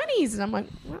late 20s. And I'm like,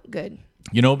 well, good.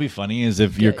 You know what'd be funny is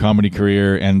if your comedy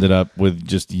career ended up with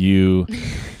just you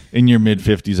in your mid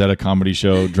 50s at a comedy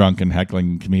show, drunk and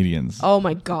heckling comedians. Oh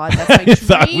my God, that's my dream. If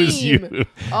that was you.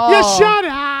 Oh. You shut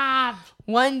up.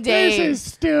 One day. This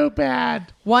is stupid.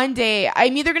 One day, I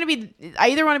either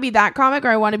want to be that comic or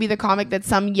I want to be the comic that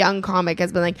some young comic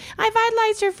has been like, I've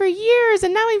idolized her for years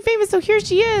and now I'm famous, so here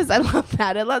she is. I love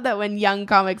that. I love that when young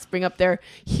comics bring up their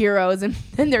heroes and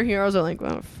then their heroes are like,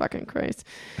 oh, fucking Christ.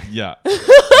 Yeah.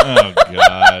 Oh,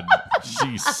 God.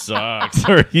 She sucks.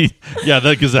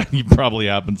 Because that probably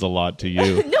happens a lot to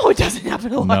you. No, it doesn't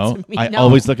happen a lot No? to me. I No.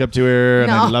 always look up to her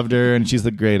and I No. loved her and she's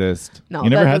the greatest. No, you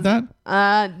never that had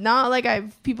that? Not like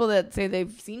I've people that say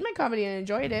they've seen my comedy and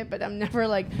enjoyed it, but I'm never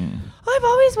like, Hmm. I've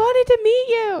always wanted to meet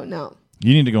you. No.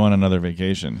 You need to go on another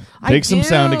vacation. I Take some do.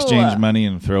 Sound Exchange money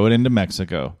and throw it into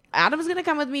Mexico. Adam's going to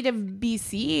come with me to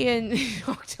BC in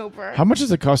October. How much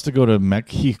does it cost to go to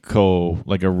Mexico,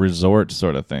 like a resort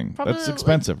sort of thing? Probably, That's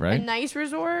expensive, like, right? A nice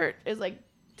resort is like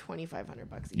 $2,500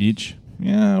 each. Each?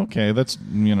 Yeah, okay. That's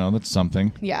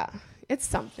something. Yeah, it's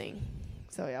something.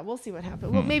 So yeah, we'll see what happens.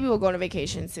 Hmm. Well, maybe we'll go on a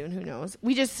vacation soon. Who knows?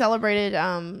 We just celebrated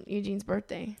Eugene's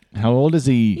birthday. How old is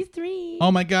he? He's 3.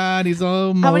 Oh my God, he's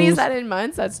almost. How many is that in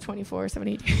months? That's 24,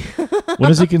 72. When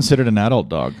is he considered an adult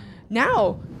dog?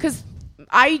 Now, because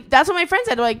that's what my friend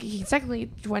said. Like he's technically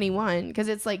 21 because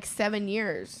it's like 7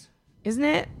 years, isn't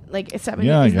it? Like it's 7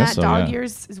 Yeah, I years. Isn't guess that so, dog yeah.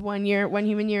 years is 1 year. 1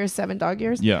 human year is 7 dog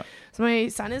years. Yeah. So my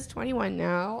son is 21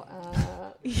 now.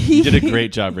 You did a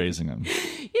great job raising him.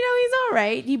 He's all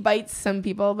right. He bites some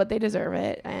people, but they deserve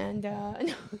it. And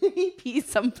he pees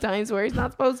sometimes where he's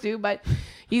not supposed to. But,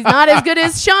 He's not as good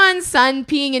as Sean's son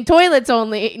peeing in toilets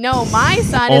only. No, my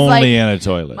son is Only in a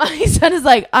toilet. My son is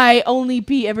like, I only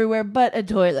pee everywhere but a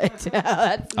toilet.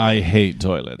 I hate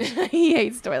toilets. He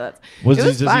hates toilets.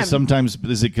 Does he sometimes?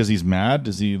 Is it because he's mad?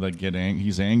 Does he like get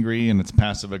he's angry and it's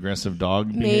passive aggressive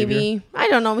dog behavior? Maybe. I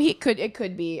don't know. It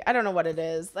could be. I don't know what it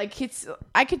is. Like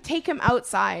I could take him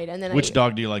outside and then Which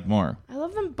dog do you like more? I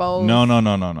love them both. No.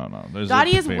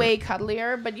 Dottie is way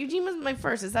cuddlier, but Eugene was my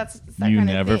first. That's that you kind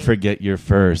of never thing. forget your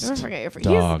first. Never forget your first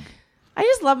dog. I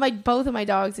just love both of my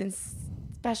dogs in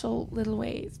special little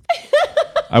ways.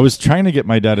 I was trying to get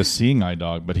my dad a seeing eye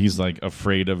dog, but he's like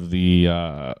afraid of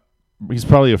the. He's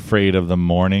probably afraid of the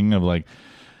morning of like.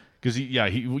 Because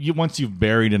once you've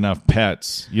buried enough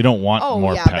pets, you don't want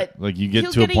more pets. Like you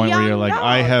get to a point where you're like, dog.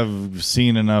 I have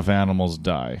seen enough animals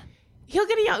die. He'll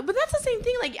get a young, but that's the same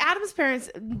thing. Like Adam's parents,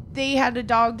 they had a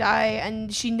dog die,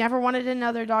 and she never wanted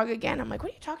another dog again. I'm like,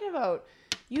 what are you talking about?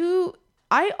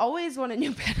 I always want a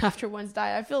new pet after one's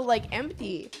died. I feel like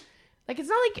empty. Like it's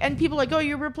not like, and people are like, oh,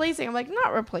 you're replacing. I'm like, I'm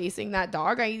not replacing that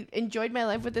dog. I enjoyed my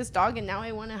life with this dog, and now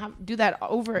I want to do that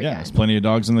over again. Yeah, there's plenty of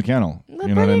dogs in the kennel. You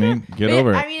know what I mean? Get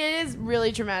over it. I mean, it is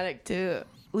really traumatic to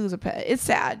lose a pet. It's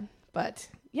sad, but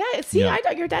yeah,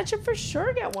 your dad should for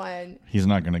sure get one. He's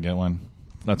not going to get one.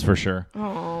 That's for sure.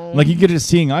 Oh. Like you get a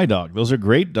seeing eye dog. Those are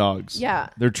great dogs. Yeah.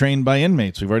 They're trained by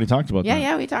inmates. We've already talked about that.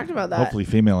 Yeah, we talked about that. Hopefully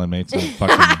female inmates.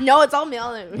 Fucking... No, it's all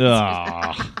male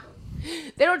inmates.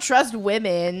 They don't trust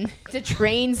women to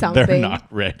train something. They're not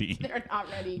ready. They're not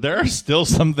ready. There are still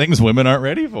some things women aren't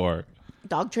ready for.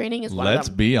 Dog training is one of them. Let's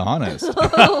be honest.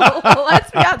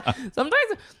 Let's be honest.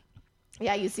 Sometimes...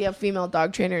 Yeah, you see a female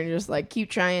dog trainer and you're just like, keep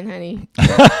trying, honey.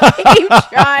 Keep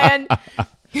trying.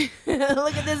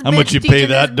 Look at this. How much you pay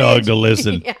that dog to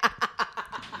listen? Yeah.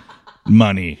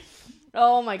 Money.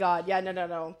 Oh my God. Yeah,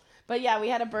 no. But yeah, we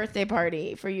had a birthday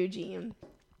party for Eugene.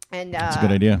 And that's a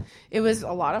good idea. It was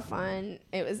a lot of fun.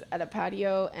 It was at a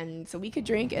patio, and so we could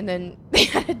drink, and then they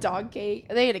had a dog cake.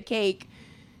 They had a cake,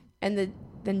 and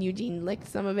then Eugene licked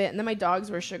some of it, and then my dogs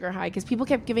were sugar high because people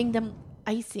kept giving them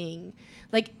icing.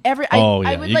 Like I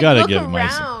would like look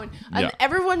around, and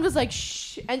everyone was like,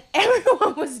 "Shh," and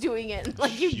everyone was doing it.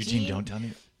 Like Eugene, don't tell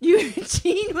me.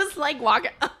 Eugene was like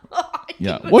walking.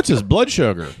 Yeah, what's his blood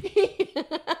sugar?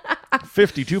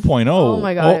 52.0. Oh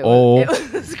my God,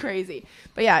 it was crazy.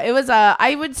 But yeah, it was.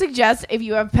 I would suggest if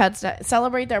you have pets to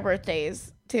celebrate their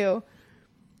birthdays too.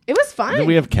 It was fun.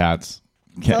 We have cats.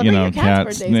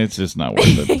 Cats. It's just not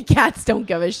worth it. Cats don't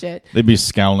give a shit. They'd be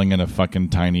scowling in a fucking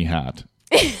tiny hat.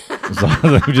 So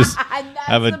they just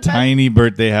have a tiny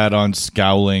birthday hat on,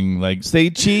 scowling like, "Say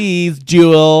cheese,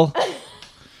 Jewel." Your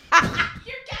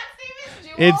cat's name is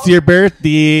Jewel? It's your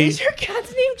birthday. Is your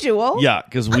cat's name Jewel? Yeah,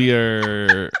 because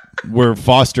we're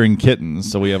fostering kittens,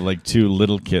 so we have like 2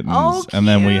 little kittens, and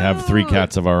then we have 3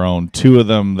 cats of our own. 2 of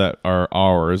them that are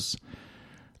ours,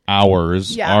 and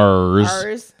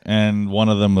one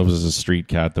of them was a street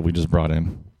cat that we just brought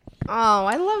in. Oh,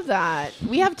 I love that.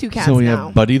 We have 2 cats now. So we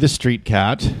have Buddy the street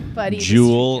cat,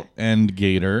 Jewel and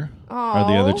Gator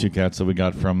are the other 2 cats that we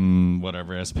got from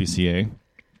whatever SPCA,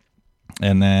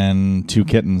 and then 2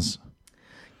 kittens.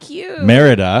 Cute.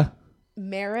 Merida,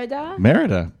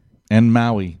 and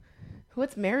Maui.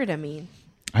 What's Merida mean?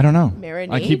 I don't know.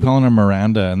 Marinade? I keep calling her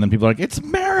Miranda, and then people are like, "It's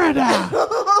Merida."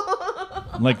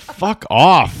 I'm like, fuck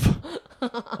off.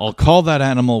 I'll call that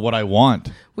animal what I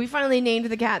want. We finally named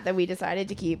the cat that we decided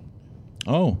to keep.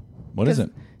 Oh, what is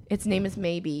it? Its name is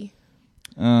Maybe.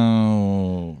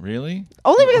 Oh, really?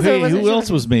 Only because who else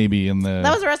was Maybe in the...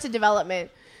 That was Arrested Development.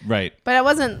 Right. But it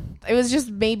wasn't... It was just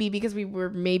Maybe because we were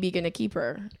maybe going to keep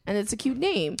her. And it's a cute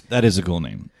name. That is a cool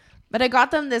name. But I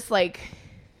got them this, like,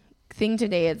 thing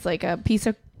today. It's like a piece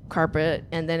of carpet,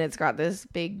 and then it's got this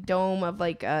big dome of,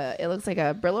 like, it looks like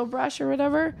a Brillo brush or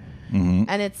whatever. Mm-hmm.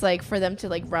 And it's like for them to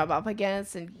like rub up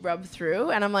against and rub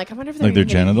through, and I'm like, I wonder if they're like their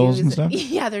genitals and stuff.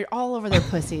 Yeah, they're all over their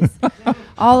pussies,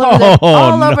 all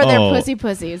over their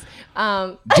pussies.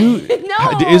 No,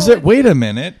 is it? Wait a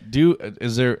minute.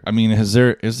 Is there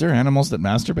animals that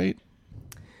masturbate?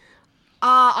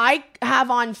 I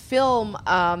have on film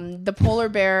the polar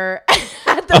bear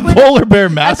polar bear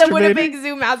masturbating at the Winnipeg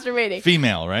Zoo masturbating.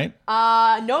 Female, right?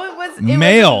 No, it was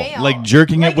male, like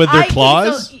jerking it with their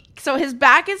claws. So his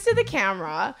back is to the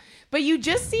camera, but you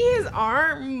just see his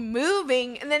arm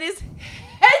moving, and then his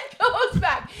head goes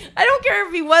back. I don't care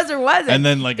if he was or wasn't. And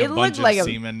then like a bunch of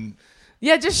semen.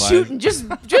 Yeah, just shooting, just,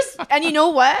 and you know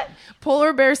what?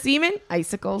 Polar bear semen,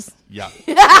 icicles. Yeah.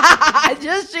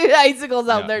 Just shoot icicles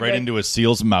out there. Right into a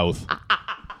seal's mouth.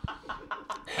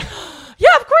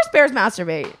 Yeah, of course bears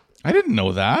masturbate. I didn't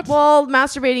know that. Well,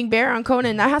 masturbating bear on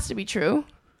Conan, that has to be true.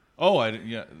 Oh,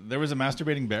 there was a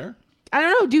masturbating bear? I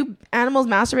don't know. Do animals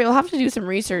masturbate? We'll have to do some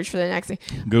research for the next thing.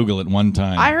 Google it one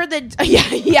time. I heard that.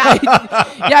 Yeah.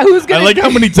 Who's gonna? I like how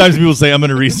many times people say I'm going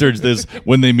to research this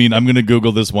when they mean I'm going to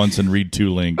Google this once and read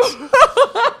 2 links.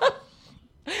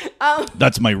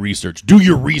 That's my research. Do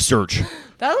your research.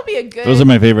 That'll be a good. Those are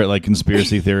my favorite like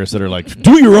conspiracy theorists that are like,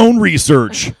 do your own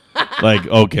research. Like,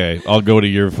 okay, I'll go to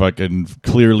your fucking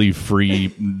clearly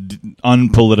free,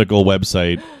 unpolitical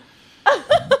website.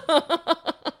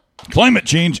 Climate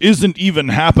change isn't even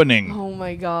happening. Oh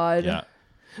my god. Yeah.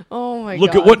 Oh my god.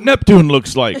 Look at what Neptune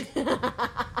looks like.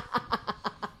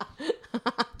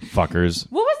 Fuckers.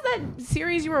 What was that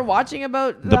series you were watching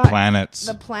about? The planets.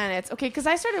 The planets. Okay, because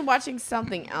I started watching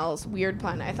something else, Weird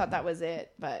Planet. I thought that was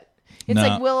it, but it's No.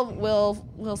 like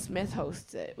Will Smith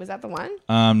hosts it. Was that the one?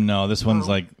 No, this one's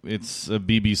like, it's a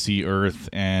BBC Earth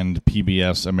and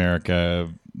PBS America.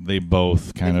 They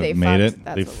both kind of made it.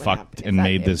 They fucked and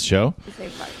made this show.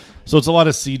 So it's a lot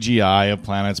of CGI of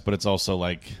planets, but it's also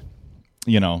like,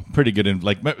 pretty good.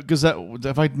 Because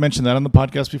have I mentioned that on the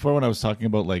podcast before when I was talking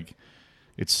about like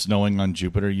it's snowing on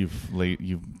Jupiter?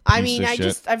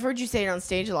 I've heard you say it on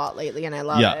stage a lot lately, and I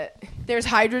love it. There's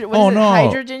hydrogen.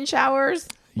 Hydrogen showers.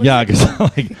 Yeah, because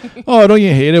like, oh, don't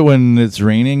you hate it when it's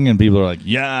raining? And people are like,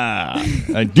 yeah,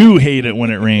 I do hate it when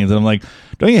it rains. And I'm like,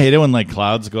 don't you hate it when like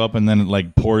clouds go up and then it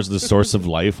like pours the source of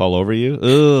life all over you?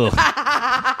 Ugh.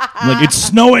 I'm like, it's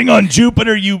snowing on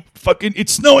Jupiter,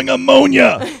 it's snowing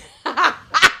ammonia.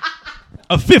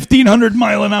 A 1,500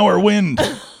 mile an hour wind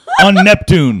on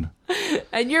Neptune.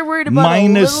 And you're worried about a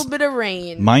little bit of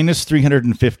rain. Minus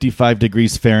 355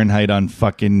 degrees Fahrenheit on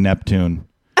fucking Neptune.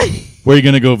 Where are you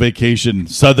going to go vacation?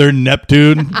 Southern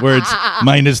Neptune, where it's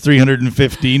minus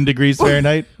 315 degrees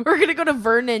Fahrenheit? We're going to go to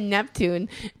Vernon, Neptune.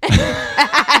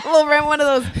 We'll rent one of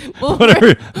those. We'll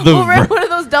rent one of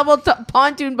those double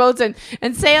pontoon boats and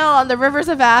sail on the rivers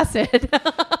of acid.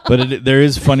 But there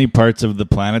is funny parts of the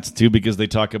planets, too, because they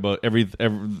talk about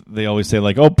they always say,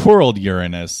 like, oh, poor old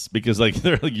Uranus. Because, like,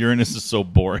 Uranus is so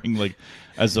boring, like,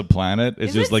 as a planet.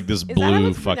 It's just like this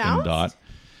blue fucking dot.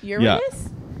 Uranus? Yeah.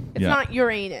 It's not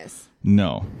Uranus.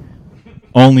 No.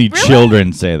 Only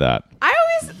children say that.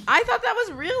 I thought that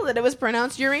was real, that it was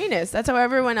pronounced Uranus. That's how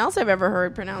everyone else I've ever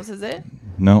heard pronounces it.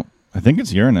 No, I think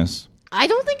it's Uranus. I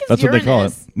don't think it's That's Uranus. What they call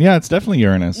it. Yeah, it's definitely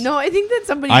Uranus. No, I think that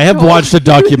somebody I have watched a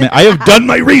document. I have done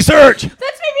my research. That's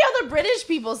maybe how the British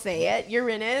people say it,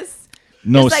 Uranus.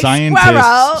 No, like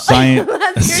scientists.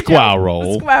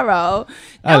 Squirrel. Squirrel.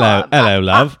 Hello,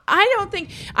 love. I don't think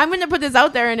I'm going to put this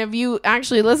out there. And if you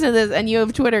actually listen to this and you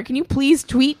have Twitter, can you please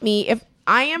tweet me if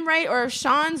I am right or if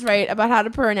Sean's right about how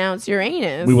to pronounce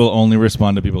Uranus? We will only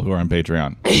respond to people who are on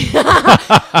Patreon.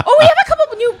 Oh, we have a couple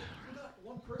of new.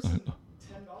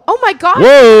 Oh my God!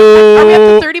 Whoa! Are we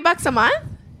up to $30 a month?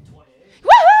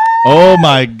 Woohoo! Oh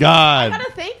my God! I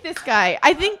gotta thank this guy.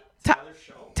 I think.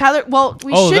 Tyler, well,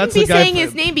 we shouldn't be saying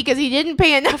his name because he didn't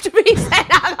pay enough to be said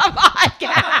on the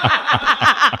podcast.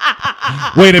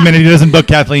 Wait a minute, he doesn't book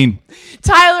Kathleen.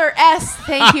 Tyler S.,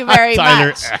 thank you very Tyler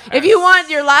much. S. If you want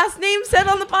your last name said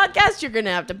on the podcast, you're going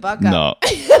to have to buck up. No.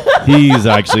 He's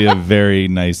actually a very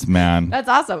nice man. That's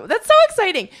awesome. That's so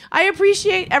exciting. I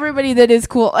appreciate everybody that is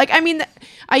cool. Like, I mean,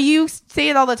 you say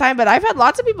it all the time, but I've had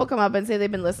lots of people come up and say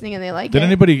they've been listening and they like it.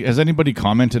 Has anybody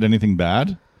commented anything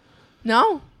bad?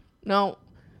 No.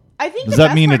 I think Does the that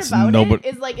best mean part it's about nobody?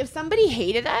 It is like if somebody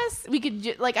hated us, we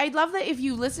could like. I'd love that if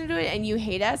you listen to it and you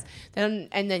hate us, then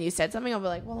you said something. I'll be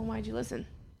like, well, then why'd you listen?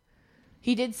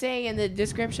 He did say in the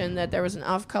description that there was an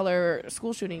off-color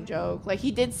school shooting joke. Like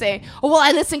he did say, oh well,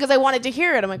 I listened because I wanted to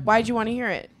hear it. I'm like, why'd you want to hear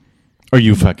it? Are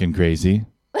you fucking crazy?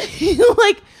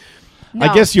 Like. No.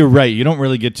 I guess you're right. You don't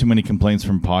really get too many complaints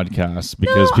from podcasts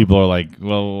because people are like,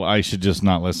 well, I should just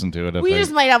not listen to it. We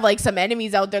just might have like some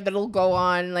enemies out there that'll go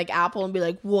on like Apple and be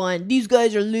like, these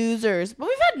guys are losers. But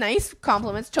we've had nice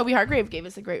compliments. Toby Hargrave gave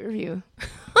us a great review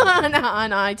on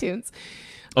iTunes.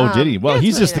 Oh, did he? Well,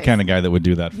 he's really just the kind of guy that would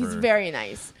do that. He's very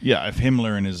nice. Yeah, if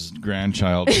Himmler and his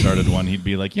grandchild started one, he'd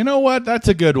be like, you know what? That's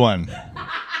a good one.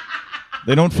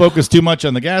 They don't focus too much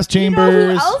on the gas chambers. You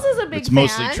know who else is a big fan? It's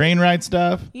mostly train ride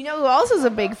stuff. You know who else is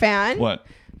a big fan? What?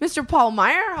 Mr. Paul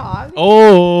Meyerhog.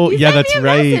 Oh, he yeah, sent that's me a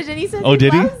right. Message and he says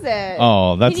did loves it.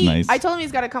 Oh, that's nice. I told him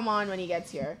he's got to come on when he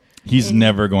gets here. He's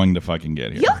never going to fucking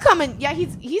get here. He'll come in. Yeah,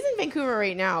 he's in Vancouver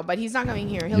right now, but he's not coming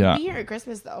here. He'll be here at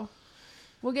Christmas, though.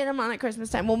 We'll get him on at Christmas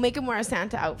time. We'll make him wear a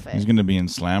Santa outfit. He's going to be in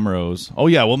Slam Rose. Oh,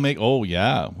 yeah.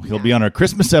 He'll be on our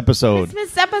Christmas episode.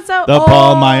 The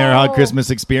Paul Meyerhog Christmas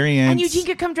Experience. And Eugene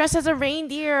could come dressed as a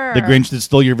reindeer. The Grinch that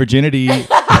stole your virginity. That's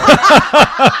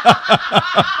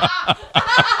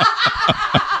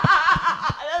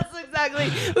exactly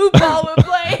who Paul would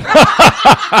play.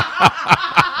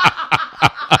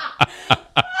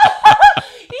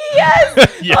 Yes.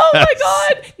 Yes. Oh my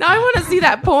god. Now I want to see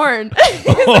that porn. Is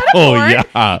that a Oh, porn?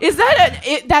 yeah. Is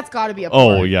that that's got to be a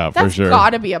porn. Oh, yeah, for That's sure.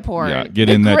 got to be a porn. Yeah, get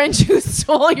the in that- Grinch who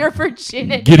stole your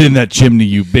virginity. Get in that chimney,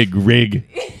 you big rig.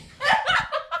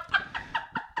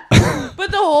 But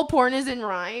the whole porn is in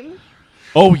rhyme.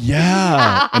 Oh,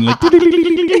 yeah. And like,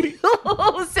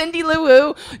 Oh, Cindy Lou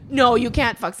Who. No, you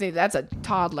can't fuck Cindy. That's a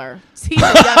toddler. She's a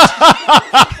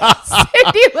young.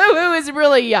 Cindy Lou Who is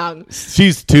really young.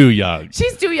 she's too young.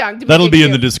 She's too young to That'll be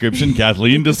in the cute. description.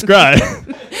 Kathleen describe.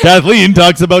 Kathleen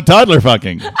talks about toddler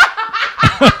fucking. Hey,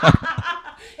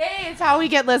 it's how we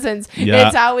get listens. Yeah.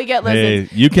 It's how we get listens.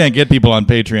 Hey, you can't get people on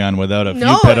Patreon without a few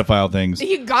No. pedophile things.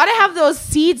 You gotta have those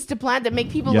seeds to plant that make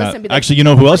people Yeah. listen. And be like, Actually, you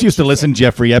know who else used to listen?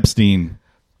 Jeffrey Epstein.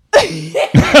 in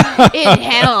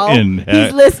hell. In hell.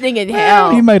 He's listening in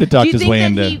hell. he might have talked do you his think way that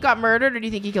into- he got murdered, or do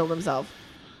you think he killed himself?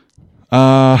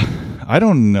 I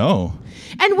don't know.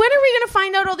 And when are we gonna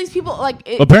find out all these people? Like,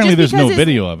 Apparently, just there's no because his-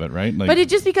 video of it, right? Like, But it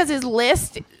just because his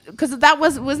list, because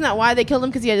wasn't that why they killed him?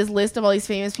 Because he had his list of all these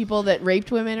famous people that raped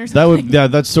women or that something. would, yeah,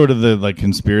 that's sort of the like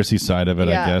conspiracy side of it,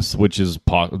 Yeah. I guess, which is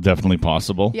definitely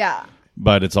possible. Yeah,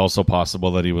 But it's also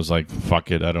possible that he was like, "Fuck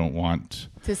it, I don't want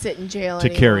to sit in jail to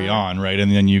carry on," right?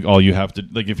 And then all you have to,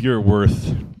 like, if you're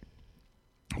worth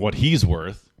what he's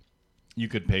worth, you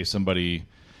could pay somebody,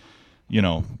 you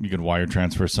know, you could wire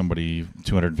transfer somebody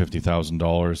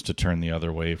 $250,000 to turn the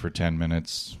other way for 10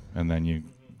 minutes, and then you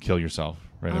kill yourself,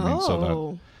 right? I mean,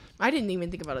 Oh, I didn't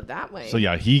even think about it that way. so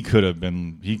yeah, he could have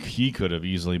been, he could have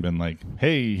easily been like,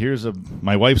 "Hey,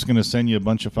 my wife's gonna send you a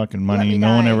bunch of fucking Let money. me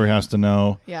No one die." ever has to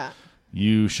know. Yeah.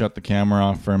 You shut the camera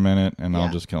off for a minute, and I'll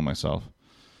Yeah. just kill myself."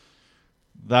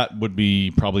 That would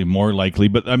be probably more likely.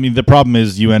 But, I mean, the problem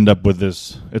is you end up with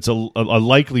this. It's a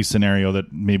likely scenario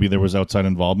that maybe there was outside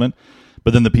involvement.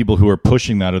 But then the people who are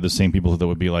pushing that are the same people that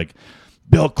would be like,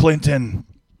 "Bill Clinton,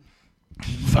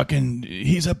 fucking,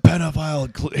 he's a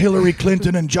pedophile. Hillary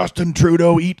Clinton and Justin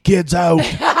Trudeau eat kids out."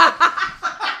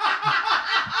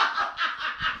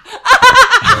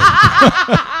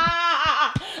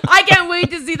 I can't wait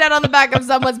to see that on the back of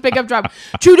someone's pickup truck.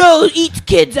 Trudeau eats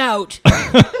kids out.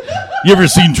 You ever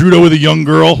seen Trudeau with a young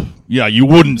girl? Yeah, you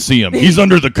wouldn't see him. He's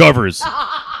under the covers.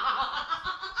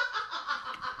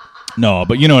 No,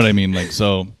 but you know what I mean. Like,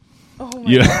 so. Oh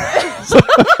my Yeah.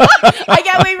 I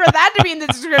can't wait for that to be in the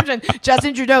description.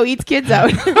 Justin Trudeau eats kids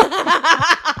out.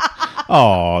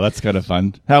 Oh, that's kind of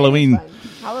fun. Halloween.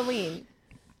 Halloween.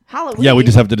 Halloween. Yeah, we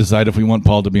just have to decide if we want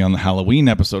Paul to be on the Halloween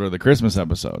episode or the Christmas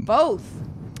episode. both.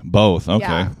 Both. Okay.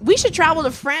 Yeah. We should travel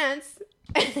to France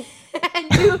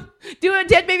and do a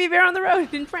Dead Baby Bear on the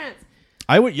road in France.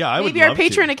 I would. Yeah, I would. Maybe our love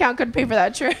Patreon to. account could pay for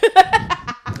that trip.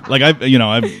 Like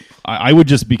I would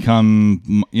just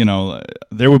become. You know,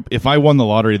 there would, if I won the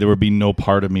lottery, there would be no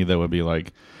part of me that would be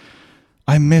like,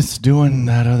 I miss doing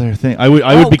that other thing. I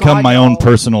would become God, my no. own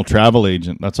personal travel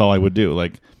agent. That's all I would do.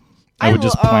 Like, I would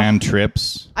just plan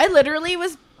trips. I literally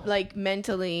was like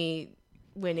mentally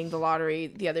winning the lottery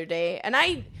the other day, and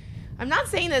I'm not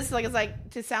saying this like it's like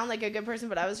to sound like a good person,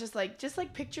 but I was just like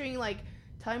picturing like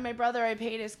telling my brother I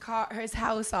paid his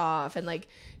house off, and like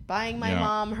buying my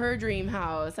mom her dream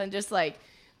house, and just like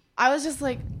I was just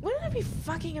like, wouldn't it be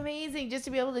fucking amazing just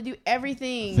to be able to do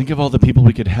everything? Think of all the people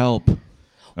we could help.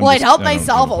 Well, I'd help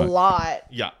myself a lot.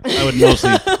 Yeah, I would mostly.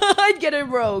 I'd get a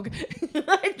Rogue.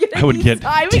 I would get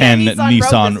 10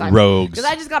 Nissan Rogues. Because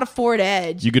I just got a Ford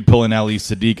Edge. You could pull an Ali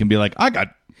Sadiq and be like, I got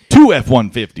 2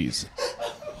 F-150s.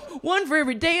 One for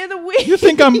every day of the week. You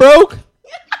think I'm broke?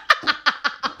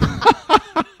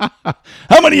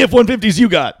 How many F-150s you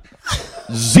got?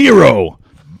 0.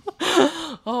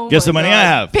 Oh Guess my the money God. I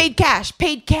have. Paid cash.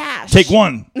 Take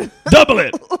 1. Double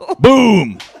it.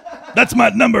 Boom. That's my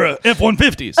number of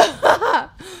F-150s.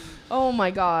 Oh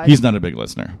my God. He's not a big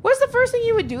listener. What's the first thing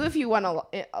you would do if you won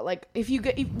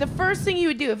the first thing you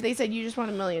would do if they said you just won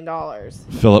 $1 million? I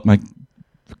Fill up my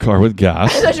car with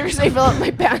gas. thought you were going to say fill up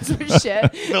my pants with shit.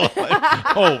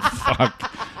 Oh,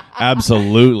 fuck.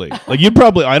 Absolutely. Like, you'd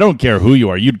probably, I don't care who you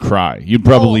are, you'd cry. You'd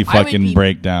probably I would fucking be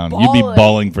break down. You'd be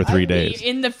bawling for 3 I would be days.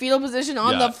 in the fetal position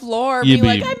on Yeah. the floor, You'd be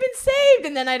like, be- I've been saved.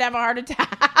 And then I'd have a heart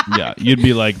attack. Yeah, you'd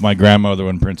be like my grandmother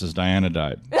when Princess Diana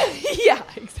died. Yeah,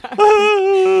 exactly.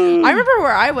 I remember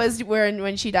where I was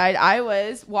when she died. I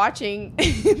was watching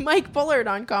Mike Bullard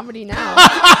on Comedy Now.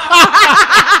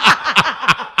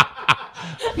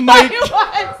 Mike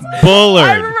Bullard.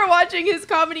 I remember watching his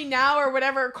Comedy Now or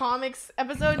whatever comics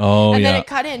episode. Oh, and yeah. then it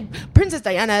cut in. Princess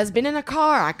Diana has been in a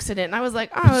car accident. And I was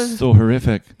like, oh. So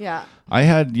horrific. Yeah. I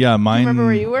had, mine. Remember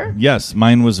where you were? Yes,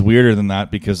 mine was weirder than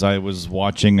that because I was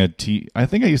watching I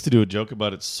think I used to do a joke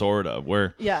about it, sort of,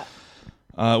 where Yeah.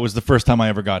 it was the first time I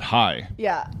ever got high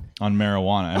Yeah. on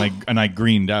marijuana, and I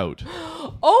greened out.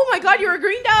 Oh my God, you were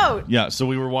greened out. Yeah, so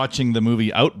we were watching the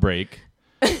movie Outbreak,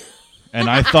 and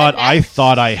I thought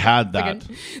I had that.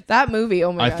 That movie,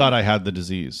 oh my God. I thought I had the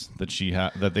disease that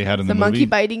they had in the The movie. monkey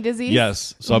biting disease?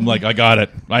 Yes. So I'm like, I got it.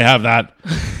 I have that.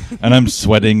 And I'm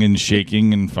sweating and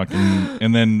shaking and fucking.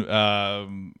 And then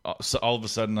so all of a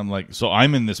sudden I'm like, so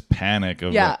I'm in this panic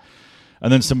of. Yeah. Like,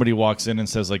 and then somebody walks in and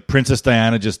says like, Princess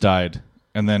Diana just died.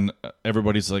 And then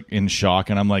everybody's like in shock.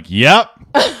 And I'm like, yep.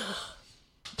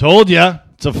 Told ya.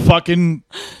 It's a fucking.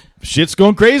 Shit's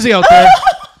going crazy out there.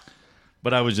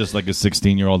 But I was just like a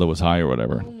 16-year-old that was high or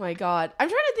whatever. Oh my God. I'm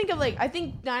trying to think of like, I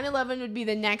think 9/11 would be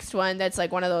the next one that's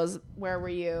like one of those, where were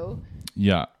you?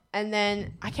 Yeah. And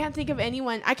then I can't think of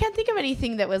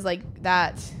anything that was like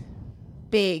that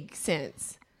big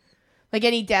since. Like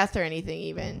any death or anything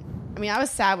even. I mean, I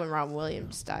was sad when Robin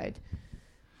Williams died.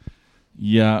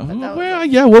 Yeah. But that was Well,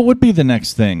 yeah. What would be the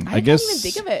next thing? I guess. can't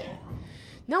even think of it.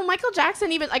 No, Michael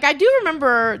Jackson even, like I do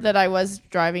remember that I was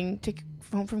driving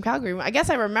home from Calgary. I guess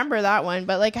I remember that one,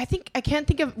 but like I can't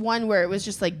think of one where it was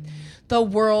just like the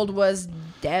world was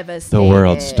devastated. The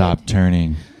world stopped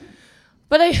turning.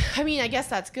 But I mean, I guess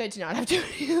that's good to not have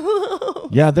to.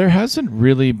 Yeah, there hasn't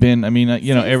really been. I mean,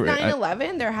 you know, Since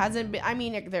 9/11, there hasn't been. I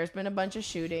mean, there's been a bunch of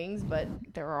shootings, but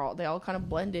they all kind of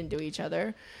blend into each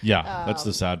other. yeah, that's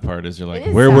the sad part. Is you're like, it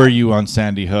is where sad. were you on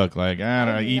Sandy Hook? Like, I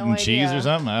don't know, have eating no cheese idea. or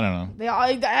something. I don't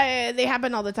know. They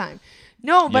happen all the time.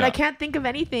 No, but Yeah. I can't think of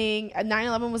anything.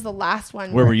 9/11 was the last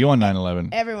one. Where were you on 9/11?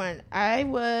 Everyone, I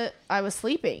was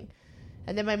sleeping,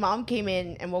 and then my mom came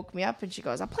in and woke me up, and she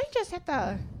goes, "A plane just hit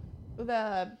the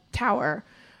tower,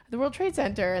 the World Trade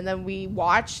Center," and then we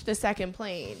watched the second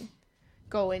plane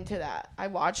go into that. I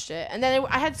watched it, and then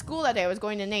I had school that day. I was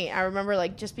going to Nate. I remember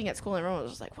like just being at school, and everyone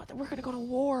was just like, "What? We're gonna go to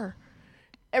war."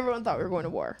 Everyone thought we were going to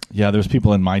war. Yeah, there's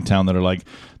people in my town that are like,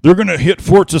 they're gonna hit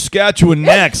Fort Saskatchewan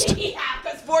next. Yeah,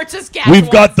 because Fort Saskatchewan. We've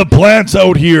got the plants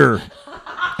out here. Oh,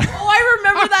 I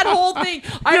remember that whole thing.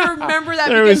 I remember that.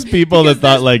 There because, was people that because thought,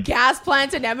 there's like- gas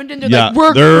plants in Edmonton. They're Yeah, like,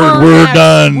 we're we're next.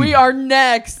 done. We are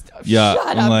next. Yeah, Shut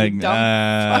I'm up, like, you dumb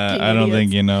fucking I don't idiots.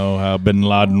 think you know how Bin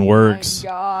Laden works. Oh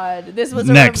my God, this was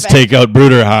Next, a take out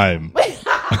Bruderheim.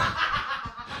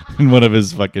 In one of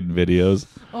his fucking videos.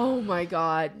 Oh my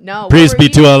God, no. Praise be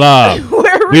to Allah.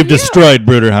 Where were We've you? destroyed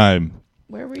Bruderheim.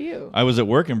 Where were you? I was at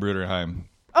work in Bruderheim.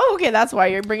 Oh, okay, that's why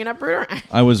you're bringing up Bruder.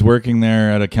 I was working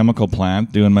there at a chemical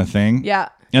plant doing my thing. Yeah.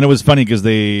 And it was funny because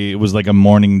it was like a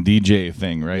morning DJ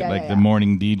thing, right? Yeah, like yeah, the yeah.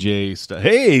 morning DJ stuff.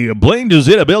 Hey, a plane just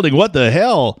hit a building. What the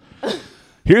hell?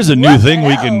 Here's a new What the thing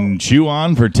we hell? can chew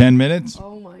on for 10 minutes.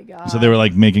 Oh my God. So they were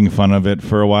like making fun of it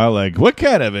for a while. Like, what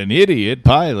kind of an idiot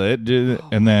pilot?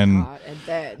 And then... God, and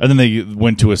then. And then they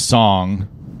went to a song,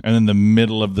 and in the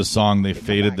middle of the song, they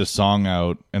faded the song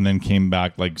out, and then came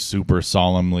back like super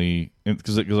solemnly,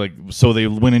 because like so they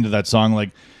went into that song like,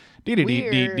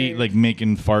 Weird. like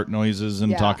making fart noises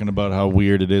and Yeah. talking about how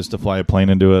weird it is to fly a plane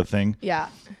into a thing, Yeah.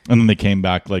 and then they came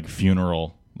back like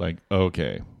funeral, like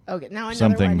okay, Okay. Now another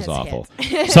something's one awful,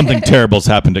 hit. something terrible's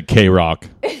happened at K Rock.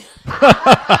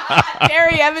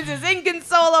 Terry Evans is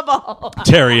inconsolable.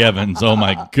 Terry Evans, oh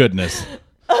my goodness.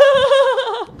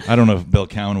 I don't know if Bill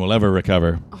Cowan will ever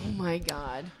recover. Oh my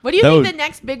God. What do you That think was- the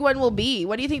next big one will be?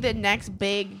 What do you think the next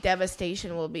big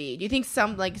devastation will be? Do you think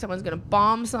someone's going to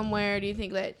bomb somewhere? Do you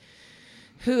think that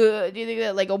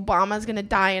like Obama's going to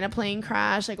die in a plane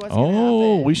crash? Like what's going to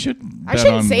Oh, happen? we should. I bet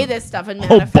shouldn't on say this stuff and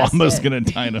manifest Obama's it. going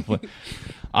to die in a plane.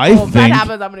 I Oh, if that think.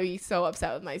 happens, I'm going to be so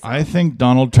upset with myself. I think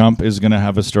Donald Trump is going to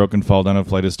have a stroke and fall down a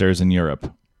flight of stairs in Europe.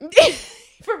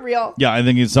 For real. Yeah, I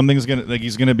think he's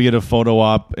going to be at a photo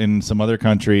op in some other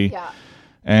country, Yeah.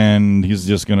 and he's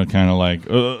just going to kind of like,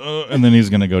 and then he's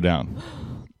going to go down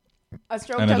A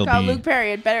stroke And took it'll out be- Luke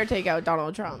Perry. It better take out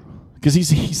Donald Trump. because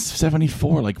he's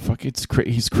 74. Like fuck, he's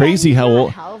crazy he's how not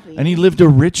old, healthy. and he lived a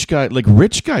rich guy. Like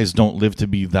rich guys don't live to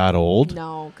be that old.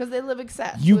 No, because they live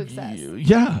excess.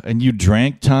 Yeah, and you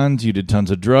drank tons. You did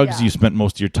tons of drugs. Yeah. You spent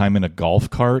most of your time in a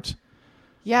golf cart.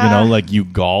 Yeah. You know, like you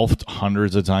golfed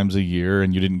hundreds of times a year,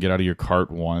 and you didn't get out of your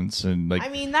cart once, and like I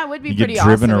mean, that would be you get pretty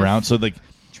driven awesome if around. So like,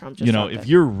 Trump just you know, dropped if it.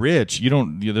 you're rich, you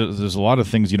don't. There's a lot of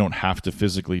things you don't have to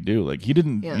physically do. Like he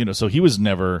didn't, Yeah. you know, so he was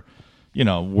never, you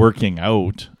know, working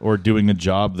out or doing a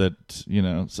job that, you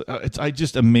know. So it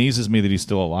just amazes me that he's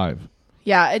still alive.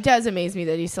 Yeah, it does amaze me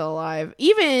that he's still alive.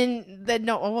 Even that,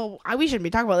 we shouldn't be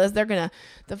talking about this.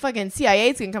 The fucking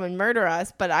CIA's gonna come and murder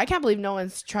us. But I can't believe no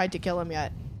one's tried to kill him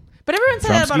yet. But everyone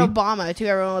said that about Obama too.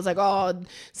 Everyone was like, "Oh,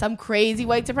 some crazy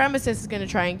white supremacist is gonna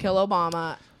try and kill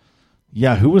Obama."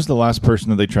 Yeah, who was the last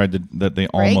person that they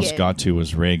almost got to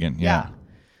was Reagan. Yeah.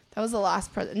 That was the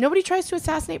last president. Nobody tries to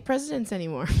assassinate presidents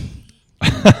anymore.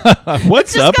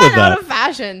 What's up with that? It's out of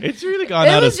fashion. It's really gone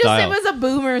out of style. It was a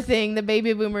boomer thing. The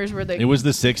baby boomers were the... It was the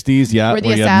 60s, yeah. Where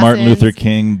you had Martin Luther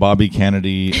King, Bobby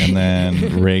Kennedy, and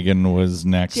then Reagan was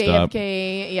next up.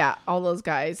 JFK, yeah, all those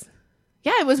guys.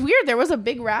 Yeah, it was weird. There was a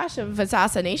big rash of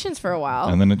assassinations for a while.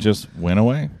 And then it just went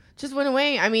away.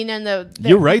 I mean, and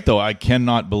you're right, though. I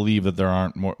cannot believe that there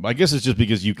aren't more. I guess it's just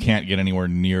because you can't get anywhere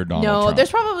near Donald Trump. No, there's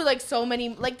probably like so many.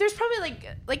 Like, there's probably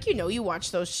like you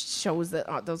watch those shows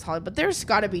that those Hollywood, but there's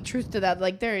got to be truth to that.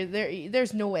 Like,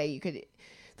 there's no way you could.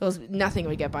 Nothing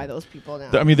would get by those people now.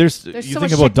 I mean, there's you so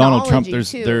think about Donald Trump.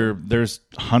 There's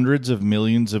hundreds of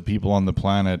millions of people on the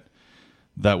planet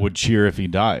that would cheer if he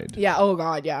died. Yeah. Oh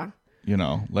God. Yeah. You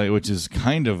know, which is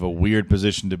kind of a weird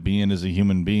position to be in as a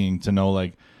human being, to know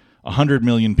 100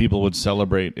 million people would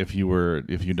celebrate if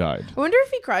you died. I wonder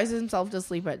if he cries himself to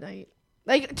sleep at night.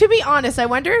 Like, to be honest, I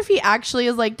wonder if he actually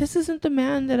is like, this isn't the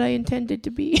man that I intended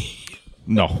to be.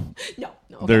 No.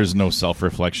 Okay. There's no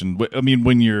self-reflection. I mean,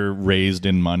 when you're raised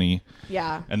in money,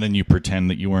 yeah, and then you pretend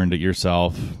that you earned it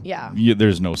yourself, yeah,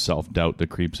 there's no self-doubt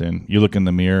that creeps in. You look in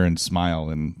the mirror and smile,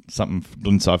 and something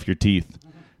glints off your teeth.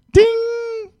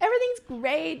 Ding! Everything's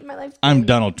great. My life's great. I'm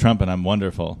Donald Trump, and I'm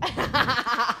wonderful.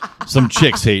 Some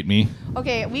chicks hate me.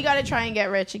 Okay, we got to try and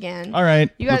get rich again. All right,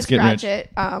 you got to scratch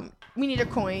it. We need a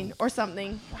coin or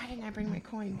something. Why didn't I bring my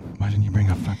coin? Why didn't you bring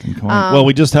a fucking coin? Well,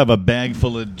 we just have a bag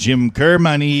full of Jim Kerr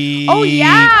money. Oh,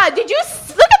 yeah. Did you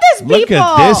look at this, people? Look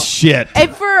at this shit.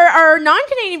 And for our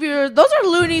non-Canadian viewers, those are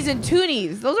loonies and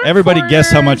toonies. Those are everybody foreigners.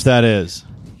 Guess how much that is.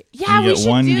 Yeah, we get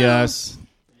one guess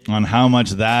on how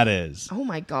much that is. Oh,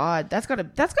 my God. That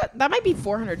might be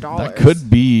 $400. That could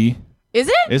be. Is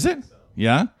it? Is it?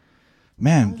 Yeah.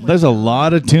 Man, there's a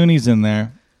lot of toonies in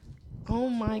there. Oh,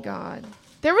 my God.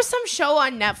 There was some show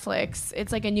on Netflix.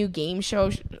 It's like a new game show.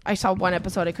 I saw one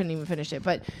episode. I couldn't even finish it.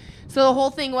 But so the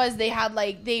whole thing was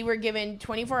they were given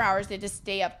 24 hours. They had to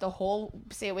stay awake the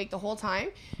whole time.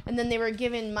 And then they were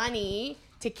given money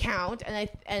to count.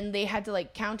 And they had to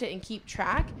count it and keep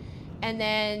track. And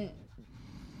then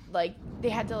they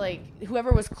had to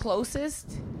whoever was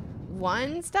closest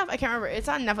won stuff. I can't remember. It's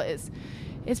on Netflix.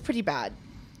 It's pretty bad.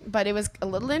 But it was a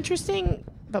little interesting,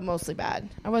 but mostly bad.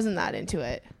 I wasn't that into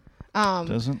it.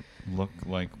 Doesn't look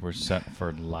like we're set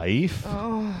for life.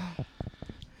 Oh.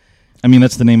 I mean,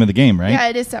 that's the name of the game, right? Yeah,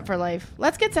 it is set for life.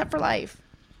 Let's get set for life.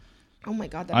 Oh my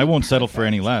God. I won't settle for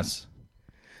any less.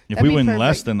 If we win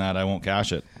less than that, I won't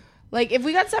cash it. If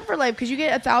we got set for life, because you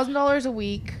get $1,000 a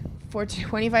week for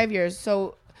 25 years.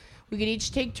 So we could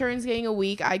each take turns getting a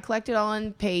week. I'd collect it all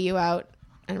and pay you out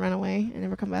and run away and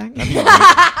never come back.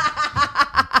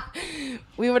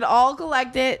 We would all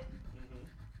collect it.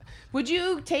 Would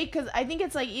you take? Because I think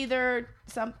it's either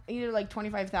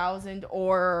 $25,000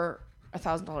 or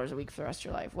 $1,000 a week for the rest of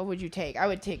your life. What would you take? I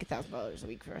would take $1,000 a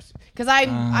week first because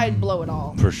I'd blow it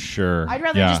all for sure. I'd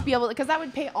rather just be able because that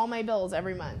would pay all my bills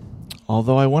every month.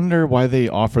 Although I wonder why they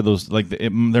offer those.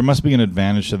 There must be an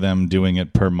advantage to them doing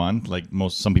it per month.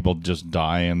 Some people just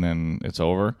die and then it's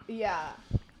over. Yeah.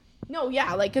 No,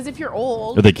 yeah, because if you're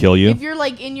old... Or they kill you? If you're,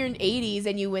 in your 80s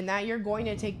and you win that, you're going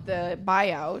to take the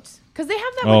buyout. Because they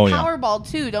have that with Powerball,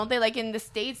 too, don't they? In the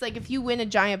States, if you win a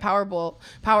giant Powerball,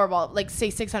 say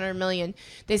 $600 million,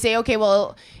 they say, okay,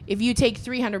 well, if you take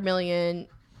 $300 million,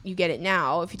 you get it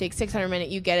now. If you take $600 million,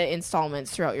 you get it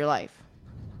installments throughout your life.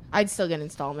 I'd still get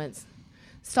installments.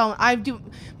 My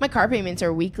car payments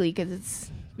are weekly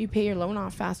because you pay your loan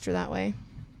off faster that way.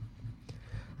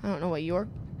 I don't know what your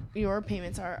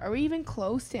payments are. Are we even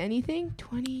close to anything?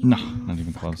 20? No, not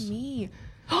even close. Me.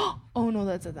 Oh no,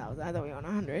 that's 1,000. I thought we were on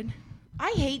 100.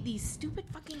 I hate these stupid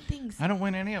fucking things. I don't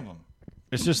win any of them.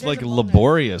 It's just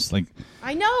laborious.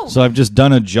 I know. So I've just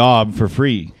done a job for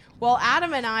free. Well,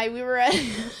 Adam and I, we were at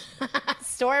a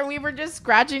store and we were just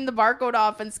scratching the barcode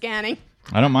off and scanning.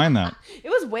 I don't mind that. It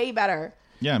was way better.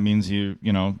 Yeah, it means you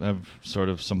have sort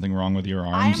of something wrong with your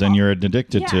arms and you're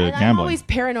addicted to gambling. I'm always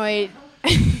paranoid.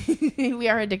 We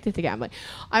are addicted to gambling.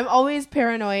 I'm always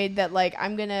paranoid that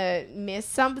I'm gonna miss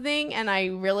something and I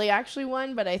really actually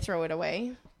won, but I throw it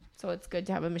away. So it's good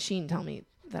to have a machine tell me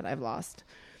that I've lost.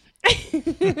 It's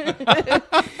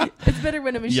better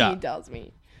when a machine tells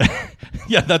me.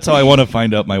 Yeah, that's how I want to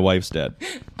find out my wife's dead.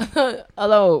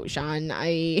 Hello, Sean.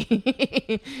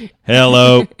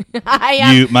 Hello. I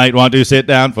am. You might want to sit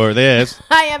down for this.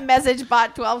 I am message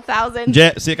bot 12,000.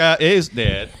 Jessica is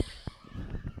dead.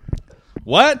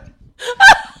 What?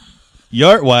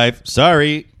 Your wife.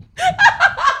 Sorry.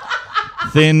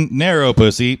 Thin, narrow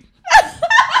pussy.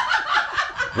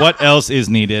 What else is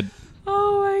needed?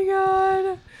 Oh my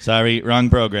god. Sorry, wrong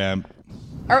program.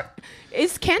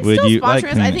 Is Kent Would still you sponsoring like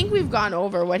us? me? I think we've gone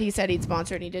over what he said he'd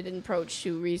sponsor and he didn't approach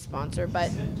to re-sponsor,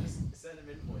 but Just send him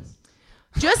invoice.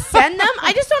 just send them?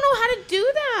 I just don't know how to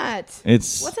do that.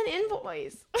 It's What's an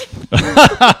invoice?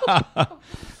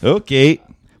 okay.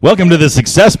 Welcome to the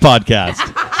Success Podcast.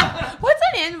 What's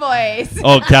an invoice?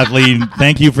 Oh, Kathleen,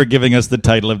 thank you for giving us the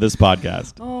title of this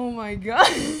podcast. Oh my god.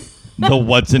 The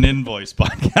What's an Invoice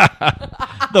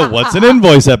podcast. The What's an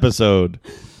Invoice episode.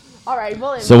 All right,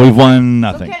 well, So we've won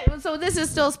nothing. So this is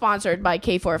still sponsored by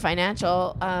K4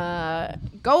 Financial.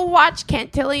 Go watch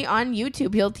Kent Tilley on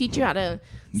YouTube. He'll teach you how to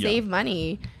save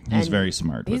money. He's And very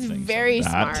smart. He's with things very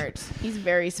like that. smart. He's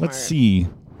very smart. Let's see.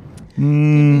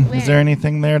 Is there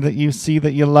anything there that you see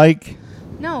that you like?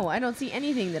 No, I don't see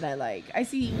anything that I like. I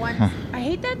see one. I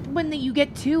hate that when you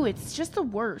get two. It's just the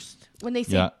worst. When they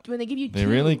say when they give you two. They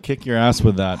really kick your ass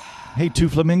with that. Hey, 2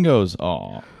 flamingos.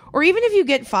 Oh. Or even if you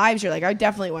get fives, you're like, I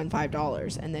definitely won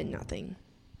 $5, and then nothing.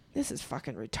 This is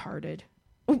fucking retarded.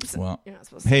 Oops. Well, You're not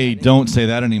supposed to hey, say that. don't say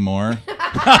that anymore.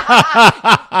 Now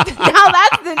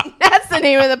that's the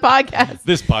name of the podcast.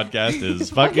 This podcast is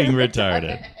fucking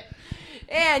retarded.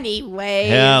 Anyway.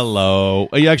 Hello.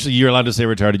 Actually, you're allowed to say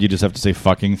retarded. You just have to say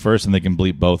fucking first, and they can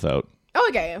bleep both out. Oh,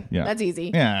 okay. Yeah. That's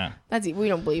easy. Yeah. We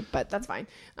don't bleep, but that's fine.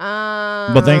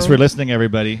 But thanks for listening,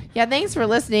 everybody. Yeah, thanks for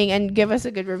listening, and give us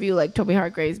a good review like Toby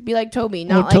Hargraves. Be like Toby,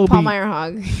 not like Toby. Paul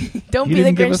Meyerhog. Don't He be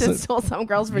the didn't give Grinch us that a- stole some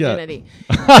girl's virginity.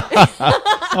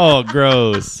 Oh,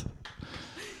 gross.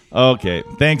 Okay.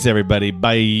 Thanks, everybody.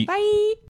 Bye. Bye.